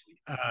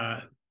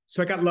 Uh,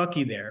 so I got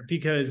lucky there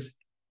because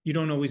you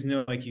don't always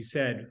know, like you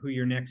said, who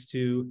you're next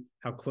to,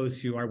 how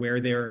close you are, where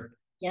their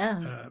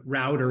Yeah.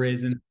 router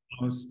is in the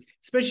house,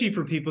 especially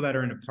for people that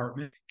are in an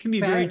apartment. It can be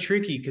very Right.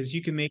 tricky because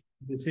you can make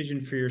a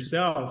decision for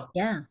yourself,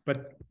 Yeah.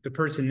 but the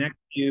person next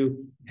to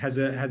you has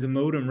a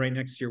modem right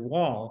next to your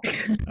wall.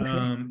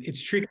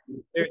 It's tricky.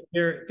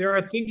 There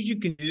are things you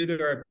can do.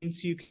 There are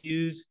things you can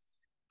use.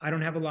 I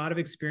don't have a lot of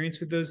experience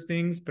with those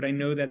things, but I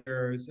know that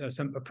there's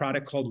a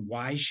product called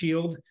Y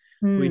Shield,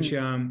 which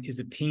Mm. is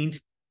a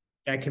paint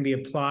that can be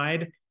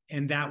applied,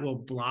 and that will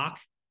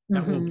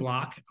Hmm.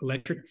 block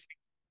electric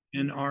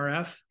and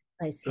RF.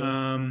 I see.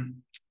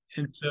 Um,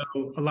 And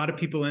so a lot of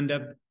people end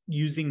up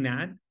using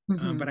that,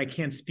 Mm-hmm. but I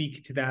can't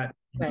speak to that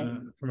Right.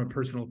 from a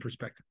personal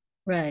perspective.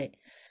 Right.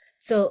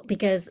 So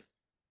because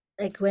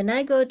like when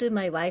I go to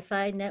my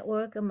Wi-Fi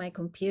network on my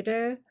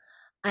computer,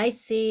 I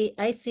see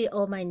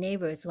all my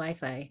neighbors'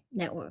 Wi-Fi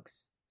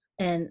networks.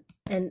 And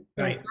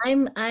Right.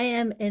 I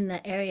am in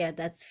the area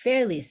that's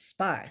fairly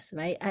sparse,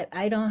 right?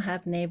 I don't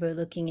have neighbor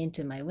looking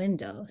into my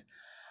windows.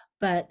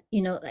 But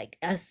like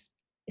as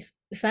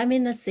if I'm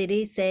in the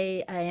city,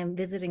 say I am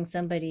visiting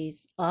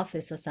somebody's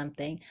office or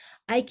something,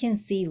 I can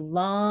see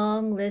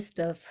long list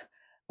of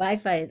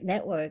Wi-Fi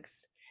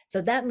networks.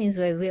 So that means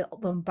we're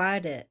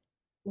bombarded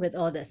with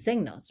all the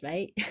signals,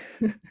 right?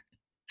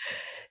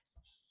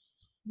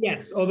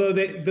 Yes, although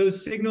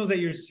those signals that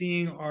you're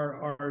seeing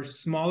are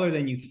smaller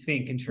than you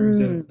think in terms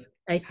of Mm,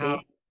 I how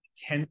see.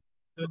 intense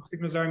those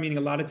signals are. Meaning,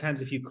 a lot of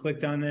times, if you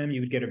clicked on them, you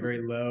would get a very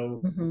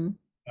low Mm-hmm.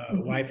 Hmm.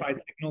 Wi-Fi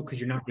signal because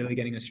you're not really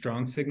getting a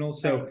strong signal. Right.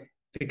 So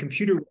the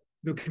computer,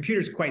 the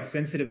computer's quite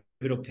sensitive.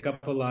 It'll pick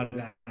up a lot of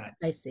that.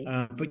 I see.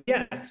 But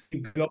yes, we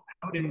go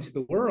out into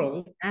the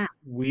world, Ah,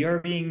 we are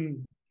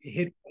being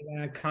hit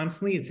by that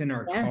constantly. It's in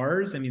our yeah.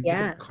 cars. I mean, think of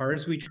Yeah. the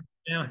cars we drive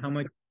now. How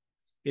much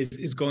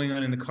is going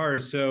on in the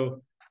cars?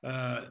 So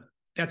uh,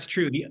 that's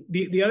true.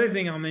 The other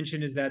thing I'll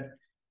mention is that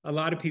a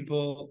lot of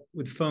people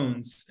with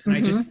phones, and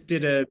I Mm-hmm. just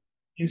did a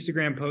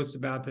Instagram post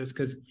about this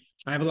because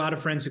I have a lot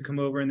of friends who come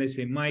over and they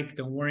say, Mike,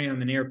 don't worry,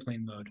 I'm in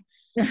airplane mode.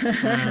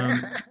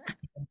 Um,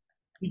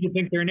 you can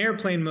think they're in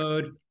airplane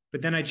mode,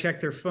 but then I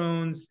check their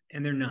phones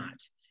and they're not.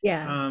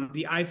 Yeah.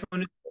 The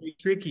iPhone is very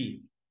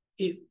tricky.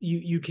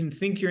 You can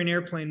think you're in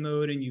airplane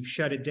mode and you've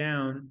shut it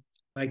down,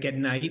 like at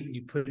night,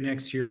 you put it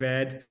next to your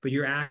bed, but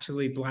you're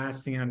actually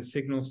blasting out a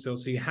signal still.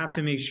 So you have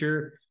to make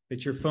sure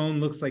that your phone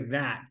looks like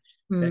that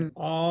Mm.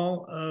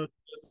 all of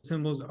those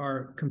symbols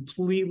are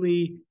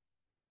completely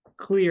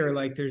clear,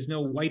 like there's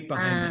no white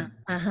behind them.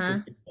 If Uh-huh.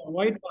 there's no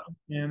white behind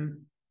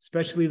them,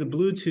 especially the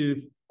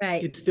Bluetooth,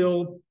 Right. it's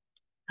still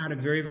at a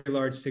very, very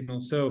large signal.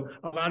 So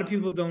a lot of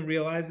people don't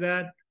realize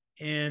that.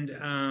 And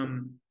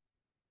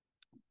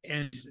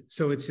and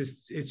so it's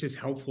just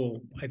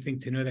helpful, I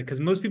think, to know that because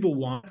most people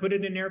want to put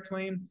it in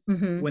airplane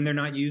Mm-hmm. when they're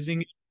not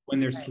using it, when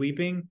they're Right.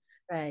 sleeping,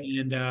 Right.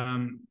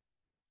 and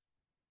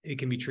it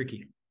can be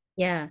tricky.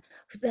 Yeah.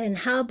 Then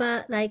how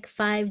about like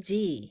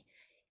 5G?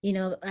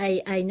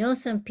 I know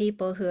some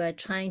people who are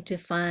trying to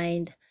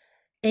find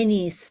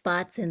any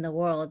spots in the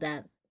world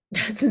that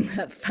doesn't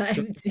have So,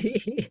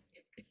 5G.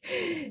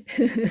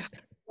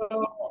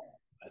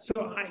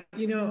 so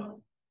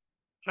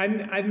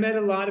I've met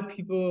a lot of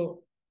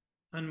people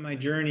on my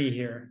journey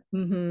here,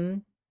 Mm-hmm.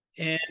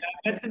 and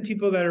I've met some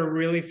people that are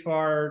really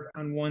far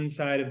on one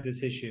side of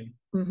this issue.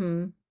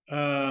 Mm-hmm.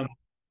 Um,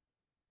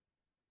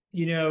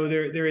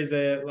 there is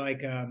a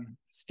like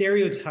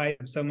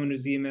stereotype of someone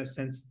who's EMF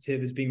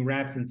sensitive as being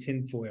wrapped in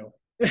tinfoil.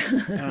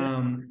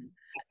 I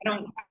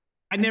don't.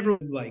 I never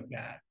would like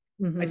that.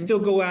 I Mm-hmm. still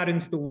go out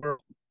into the world.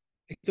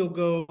 I still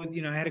go.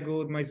 I had to go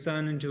with my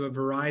son into a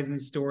Verizon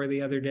store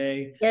the other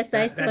day. Yes,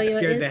 I saw That your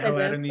scared the hell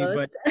out Instagram of me,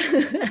 but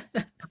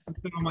post.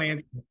 it's on my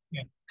Instagram.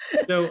 Yeah.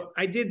 So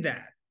I did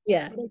that.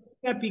 Yeah. But I did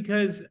that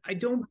because I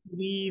don't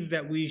believe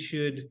that we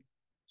should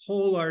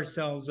hole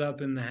ourselves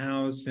up in the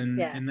house and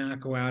Yeah.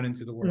 not go out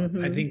into the world. I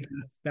Mm-hmm. think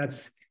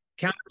that's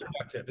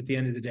counterproductive at the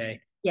end of the day.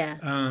 Yeah.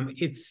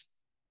 It's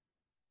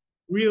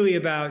really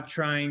about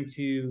trying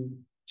to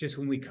just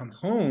when we come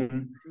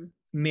home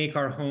make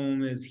our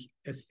home as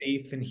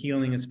safe and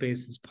healing a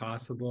space as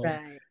possible,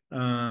 Right.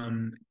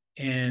 um,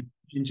 and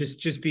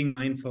just being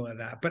mindful of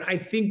that. But I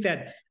think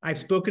that I've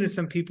spoken to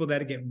some people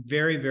that get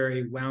very,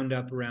 very wound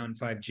up around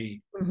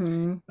 5G,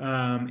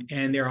 Mm-hmm.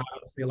 and there are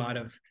obviously a lot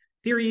of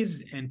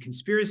theories and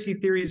conspiracy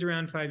theories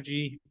around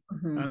 5G.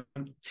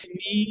 Mm-hmm. To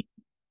me,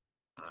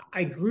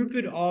 I group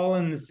it all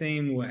in the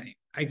same way.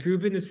 I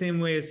group it in the same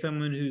way as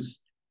someone who's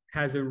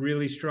has a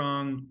really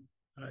strong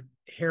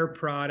hair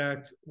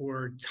product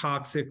or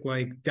toxic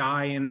like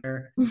dye in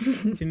there.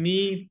 To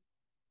me,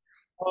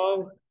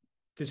 all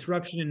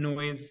disruption and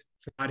noise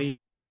for the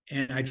body,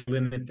 and I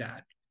limit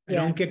that. I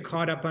Yeah. don't get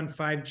caught up on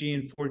 5G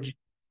and 4G,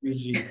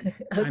 3G.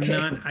 I'm Okay.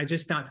 not. I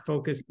just not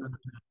focused on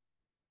that.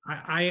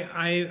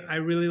 I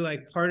really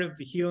like part of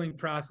the healing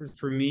process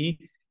for me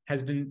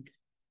has been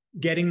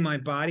getting my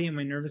body and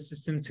my nervous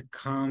system to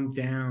calm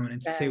down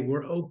and to say Right.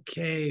 we're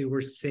okay,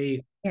 we're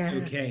safe, it's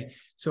Yeah. okay.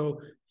 So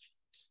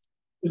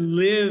to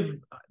live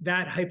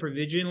that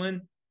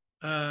hypervigilant,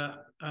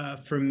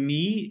 for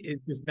me it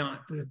is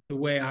not the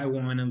way I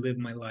want to live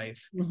my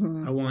life.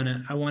 Mm-hmm.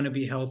 I want to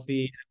be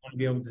healthy. I want to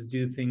be able to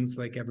do things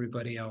like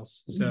everybody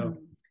else. So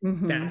Mm-hmm.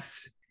 Mm-hmm.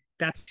 that's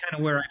that's kind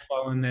of where I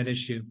fall on that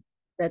issue.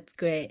 That's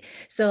great.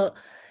 So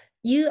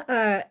you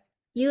are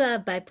you are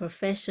by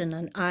profession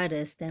an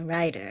artist and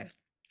writer.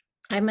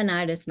 I'm an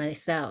artist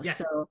myself,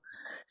 Yes.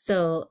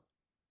 so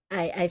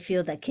I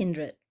feel that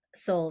kindred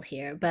soul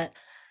here. But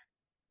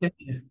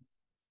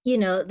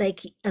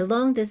like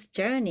along this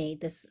journey,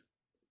 this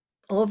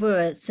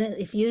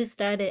if you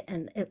started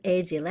at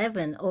age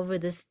 11 over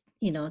this,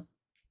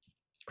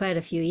 quite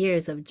a few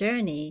years of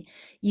journey,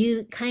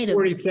 you kind of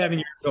 47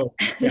 years old.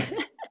 Yeah.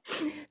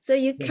 so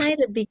you Yeah. kind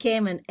of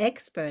became an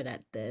expert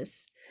at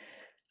this,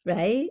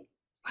 right?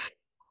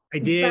 I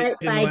did in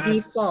the By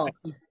last default.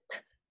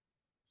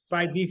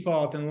 by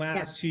default in the Yeah.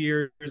 last 2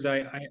 years.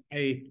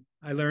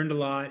 I learned a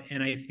lot,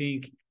 and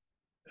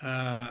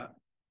uh,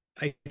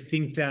 I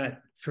think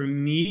that for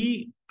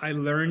me, I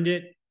learned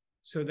it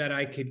so that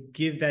I could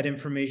give that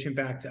information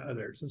back to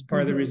others. That's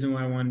part of the Mm-hmm. reason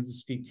why I wanted to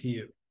speak to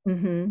you.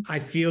 Mm-hmm. I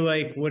feel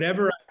like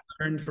whatever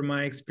I learned from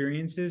my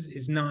experiences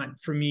is not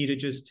for me to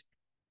just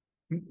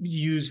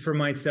use for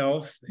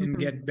myself and Mm-hmm.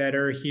 get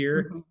better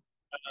here.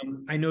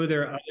 Mm-hmm. I know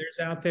there are others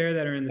out there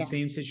that are in the Yeah.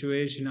 same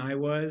situation I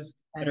was,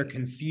 that are Right.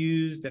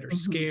 confused, that are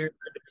Mm-hmm. scared,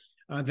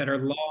 that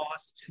are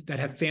lost, that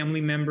have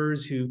family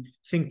members who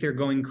think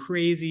they're going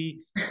crazy.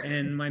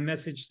 And my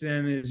message to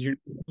them is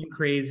you're going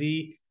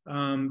crazy.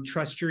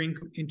 Trust your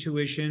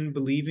intuition,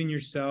 believe in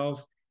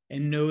yourself,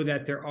 and know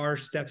that there are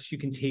steps you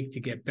can take to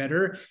get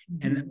better.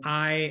 And Mm-hmm.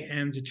 I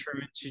am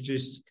determined to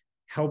just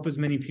help as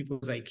many people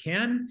as I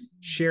can,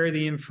 share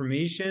the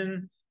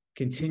information,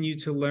 continue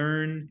to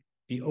learn,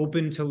 be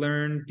open to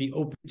learn, be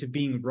open to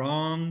being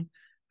wrong.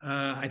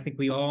 I think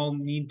we all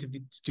need to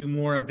do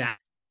more of that,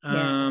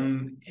 Yeah.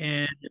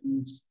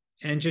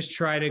 and just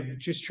try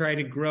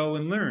to grow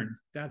and learn.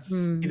 That's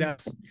Mm.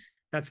 that's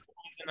that's the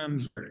reason I'm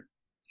here.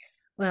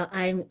 Well,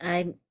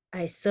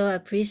 I so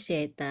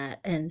appreciate that.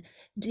 And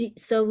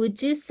so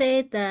would you say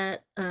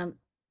that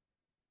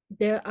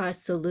there are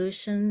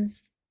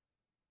solutions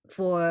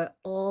for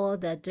all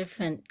the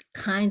different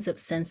kinds of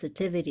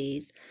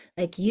sensitivities?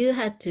 Like you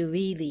had to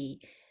really,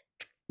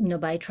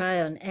 by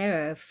trial and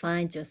error,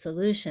 find your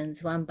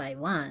solutions one by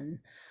one.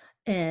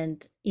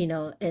 And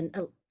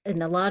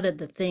and a lot of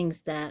the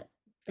things that,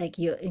 like,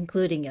 you,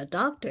 including your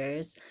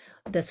doctors,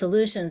 the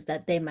solutions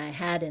that they might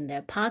had in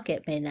their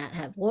pocket may not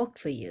have worked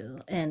for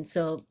you. And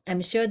so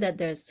I'm sure that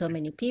there's so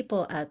many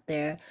people out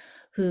there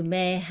who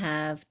may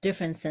have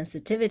different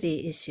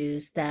sensitivity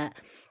issues that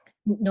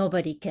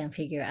nobody can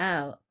figure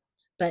out.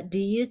 But do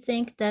you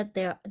think that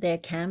there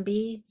can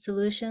be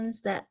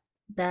solutions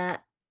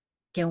that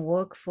can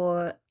work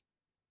for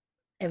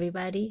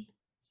everybody?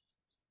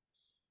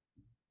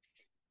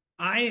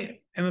 I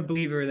am a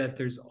believer that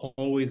there's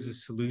always a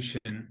solution.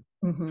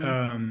 Mm-hmm.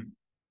 um,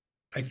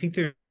 I think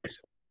there's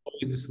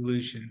always a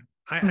solution.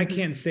 I Mm-hmm.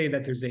 can't say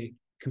that there's a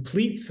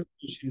complete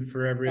solution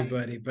for Right.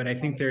 everybody, but I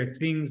think Right. there are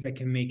things that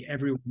can make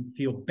everyone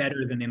feel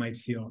better than they might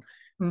feel.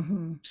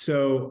 Mm-hmm.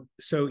 So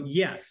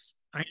yes,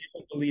 I am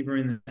a believer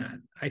in that.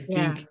 I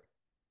Yeah. think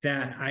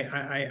that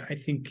I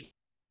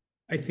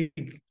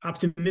think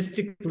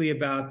optimistically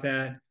about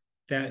that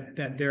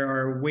there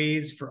are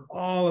ways for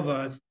all of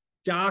us.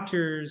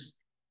 Doctors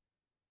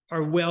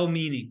are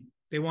well-meaning.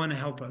 They want to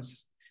help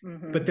us,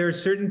 Mm-hmm. but there are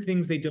certain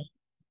things they don't,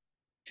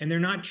 and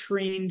they're not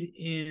trained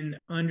in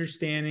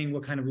understanding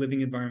what kind of living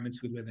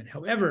environments we live in.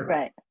 However,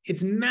 Right.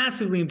 it's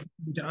massively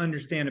important to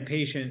understand a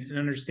patient and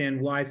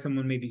understand why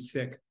someone may be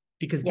sick,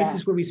 because this Yeah.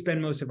 is where we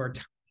spend most of our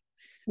time.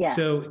 Yeah.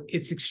 So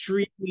it's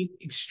extremely,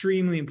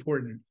 extremely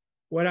important.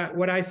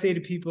 What I say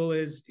to people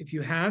is, if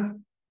you have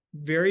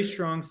very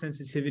strong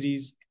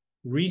sensitivities,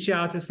 reach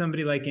out to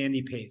somebody like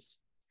Andy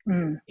Pace.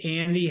 Mm.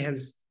 Andy has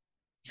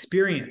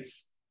experience,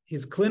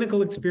 his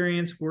clinical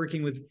experience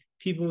working with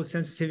people with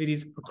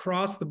sensitivities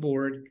across the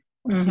board.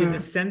 He is a Mm-hmm.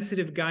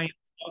 sensitive guy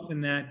himself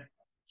in that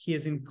he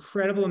has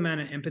incredible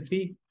amount of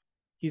empathy.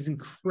 He's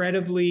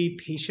incredibly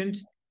patient,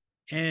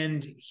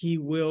 and he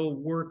will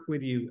work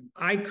with you.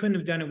 I couldn't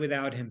have done it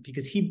without him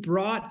because he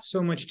brought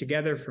so much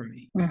together for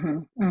me. Mm-hmm.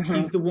 Mm-hmm.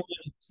 He's the one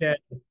who said,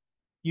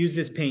 use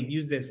this paint,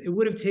 use this. It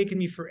would have taken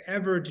me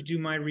forever to do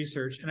my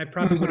research, and I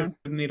probably would have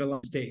Mm-hmm. made a lot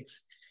of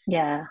mistakes.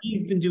 Yeah.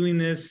 He's been doing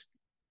this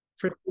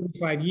for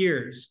 35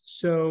 years.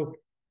 So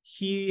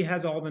he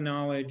has all the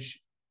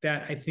knowledge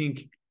that I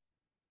think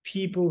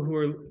people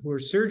who are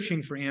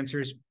searching for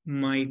answers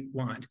might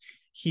want.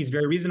 He's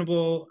very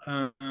reasonable.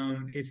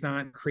 It's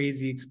not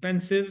crazy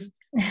expensive.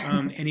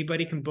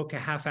 Anybody can book a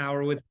half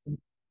hour with him,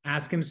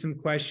 ask him some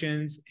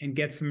questions, and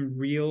get some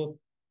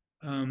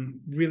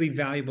really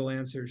valuable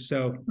answers. So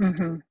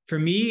Mm-hmm. for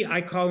me,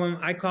 I call him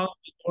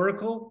the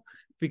Oracle,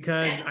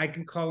 because I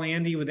can call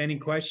Andy with any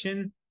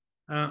question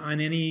on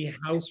any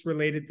house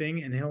related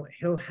thing, and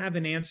he'll have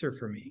an answer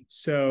for me.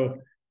 So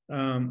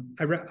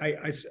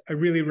I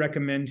really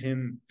recommend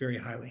him very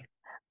highly.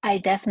 I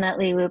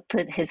definitely will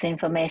put his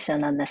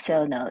information on the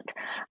show note.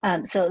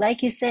 So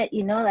like you said,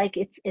 like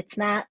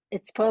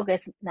it's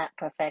progress, not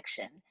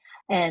perfection.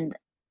 And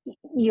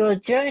your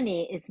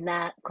journey is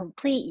not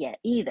complete yet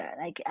either.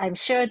 Like I'm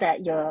sure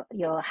that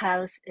your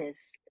house is,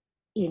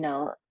 you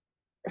know,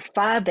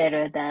 far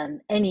better than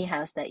any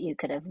house that you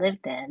could have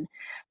lived in,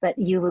 but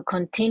you will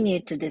continue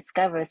to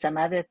discover some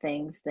other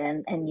things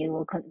then, and you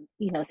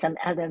will some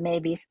other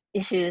maybe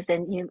issues,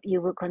 and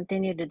you will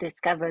continue to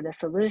discover the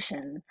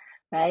solution,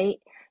 right?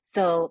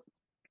 So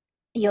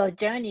your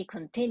journey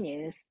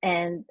continues,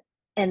 and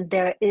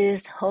there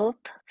is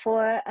hope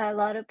for a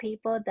lot of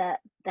people that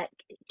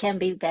can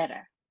be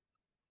better.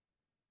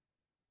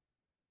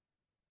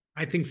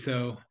 I think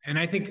so. And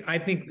I think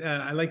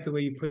I like the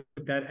way you put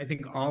that. I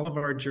think all of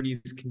our journeys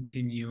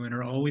continue and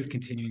are always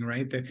continuing,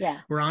 right? That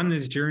Yeah. we're on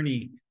this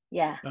journey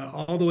Yeah.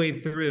 all the way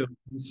through.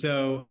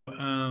 So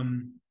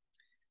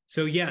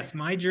yes,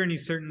 my journey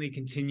certainly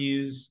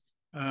continues.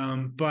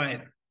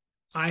 But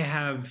I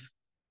have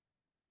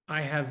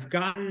I have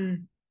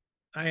gotten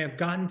I have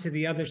gotten to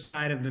the other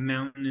side of the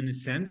mountain in a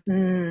sense.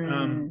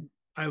 Mm.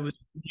 I was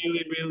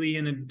really, really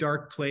in a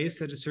dark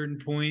place at a certain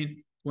point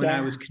when I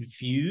Yeah. was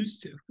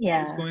confused of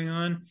what was Yeah. going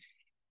on.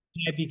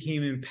 I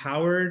became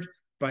empowered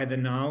by the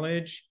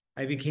knowledge.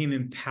 I became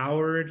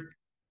empowered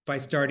by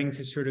starting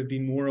to sort of be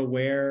more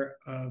aware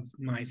of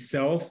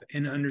myself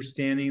and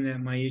understanding that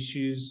my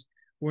issues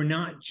were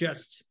not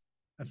just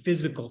a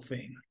physical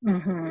thing.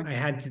 Mm-hmm. I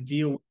had to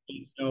deal with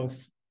myself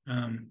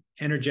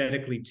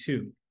energetically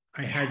too.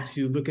 I had Yeah.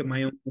 to look at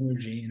my own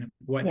energy and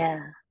what Yeah.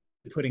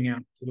 I'm putting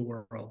out to the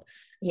world.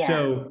 Yeah.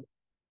 So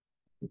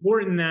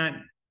important that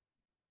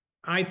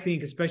I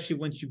think, especially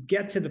once you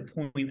get to the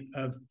point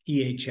of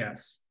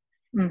EHS,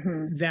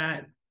 Mm-hmm.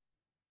 that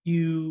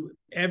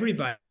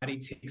everybody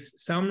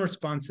takes some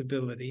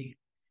responsibility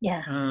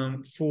Yeah.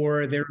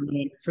 for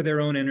their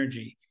own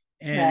energy,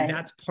 and Right.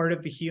 that's part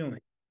of the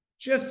healing.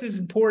 Just as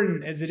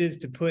important as it is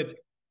to put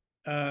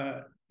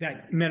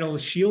that metal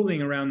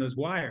shielding around those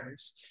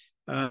wires,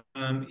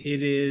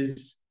 it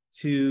is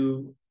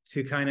to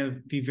kind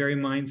of be very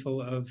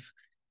mindful of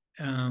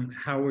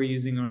how we're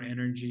using our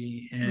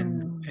energy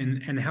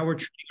Mm. and how we're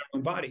treating our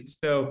own bodies.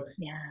 So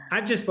Yeah.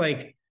 I've just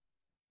like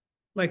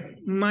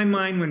my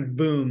mind went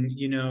boom,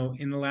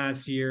 in the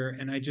last year,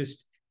 and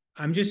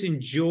I'm just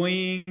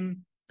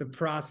enjoying the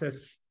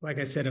process, like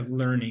I said, of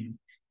learning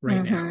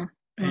right Mm-hmm. now.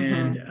 Mm-hmm.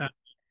 And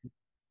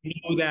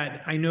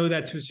I know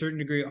that to a certain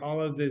degree, all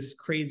of this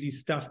crazy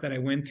stuff that I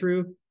went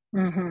through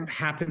Mm-hmm.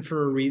 happened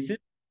for a reason.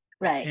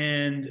 Right.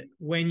 And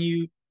when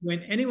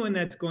anyone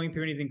that's going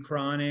through anything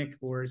chronic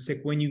or sick,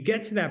 when you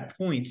get to that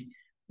point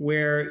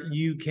where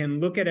you can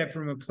look at it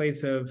from a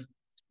place of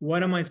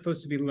what am I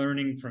supposed to be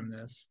learning from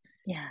this,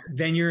 Yeah.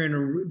 then you're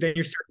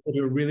starting at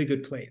a really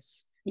good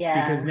place,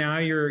 because Yeah. now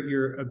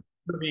you're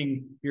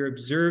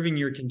observing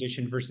your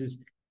condition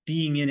versus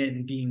being in it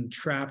and being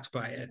trapped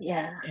by it.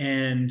 Yeah.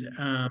 And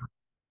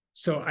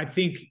so I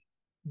think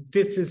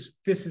this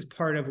is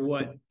part of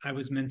what I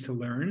was meant to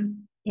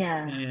learn.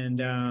 Yeah.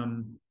 And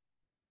um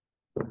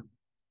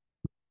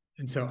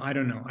and so I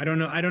don't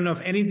know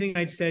if anything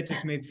I said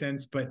just made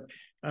sense, No,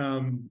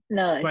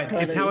 it's but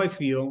it's how I totally.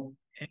 feel.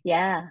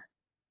 Yeah.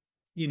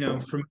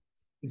 From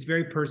it's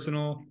very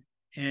personal,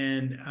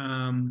 and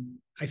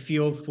I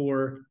feel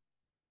for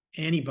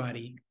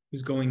anybody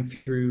who's going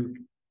through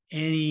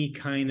any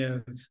kind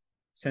of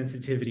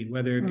sensitivity,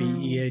 whether it be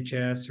Mm.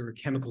 EHS or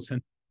chemical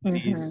Mm-hmm.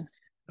 sensitivities.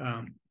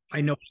 I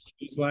know what it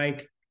feels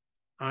like.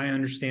 I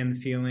understand the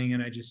feeling,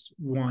 and I just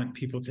want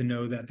people to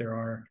know that there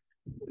are,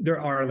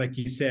 like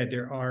you said,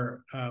 there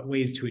are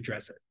ways to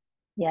address it.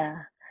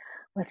 Yeah.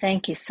 Well,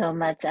 thank you so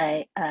much.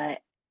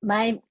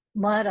 My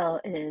motto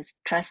is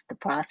trust the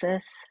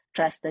process,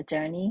 trust the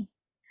journey.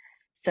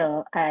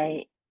 So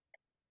I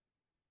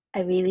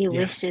really Yeah,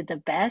 wish you the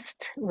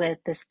best with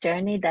this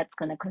journey that's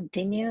going to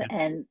continue,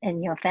 and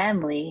your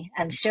family.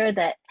 I'm sure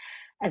that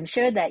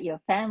your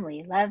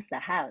family loves the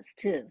house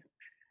too,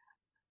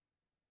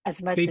 as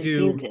they much as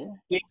you do. do.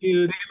 They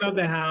do. They love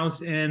the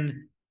house,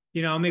 and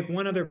I'll make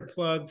one other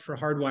plug for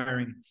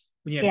hardwiring.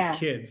 When you have Yeah.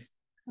 kids,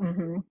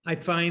 Mm-hmm. I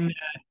find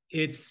that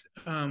it's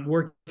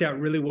worked out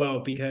really well,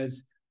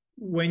 because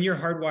when you're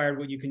hardwired,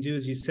 what you can do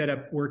is you set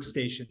up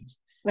workstations.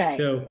 Right.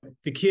 So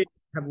the kids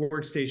have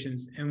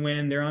workstations, and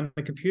when they're on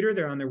the computer,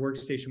 they're on their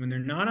workstation. When they're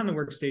not on the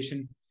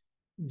workstation,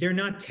 they're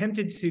not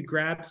tempted to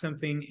grab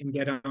something and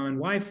get on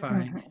Wi-Fi.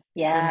 Mm-hmm. They're more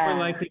Yeah.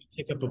 likely to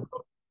pick up a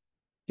book.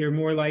 They're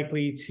more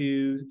likely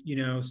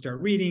to,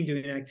 start reading,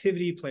 doing an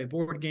activity, play a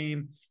board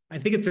game. I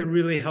think it's a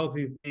really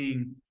healthy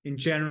thing in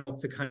general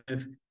to kind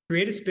of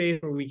create a space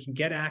where we can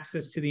get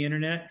access to the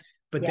internet,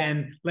 but Yeah.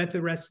 then let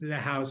the rest of the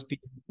house be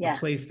a Yeah.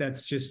 place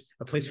that's just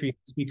a place for you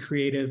to be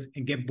creative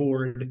and get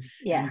bored and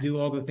Yeah. do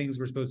all the things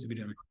we're supposed to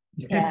be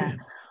Yeah. doing.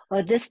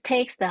 Well, this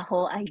takes the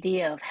whole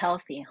idea of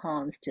healthy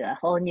homes to a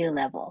whole new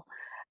level.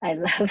 I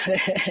love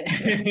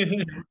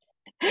it.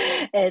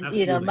 And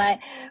Absolutely.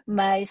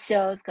 my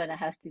show is gonna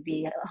have to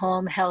be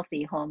home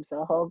healthy homes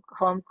or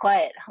home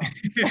quiet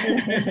homes.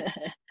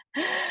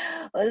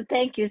 Well,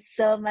 thank you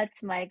so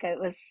much, Mike. It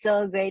was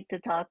so great to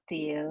talk to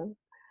you.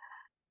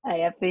 I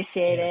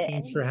appreciate Yeah, it.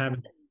 thanks for having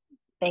me.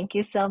 Thank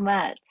you so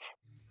much.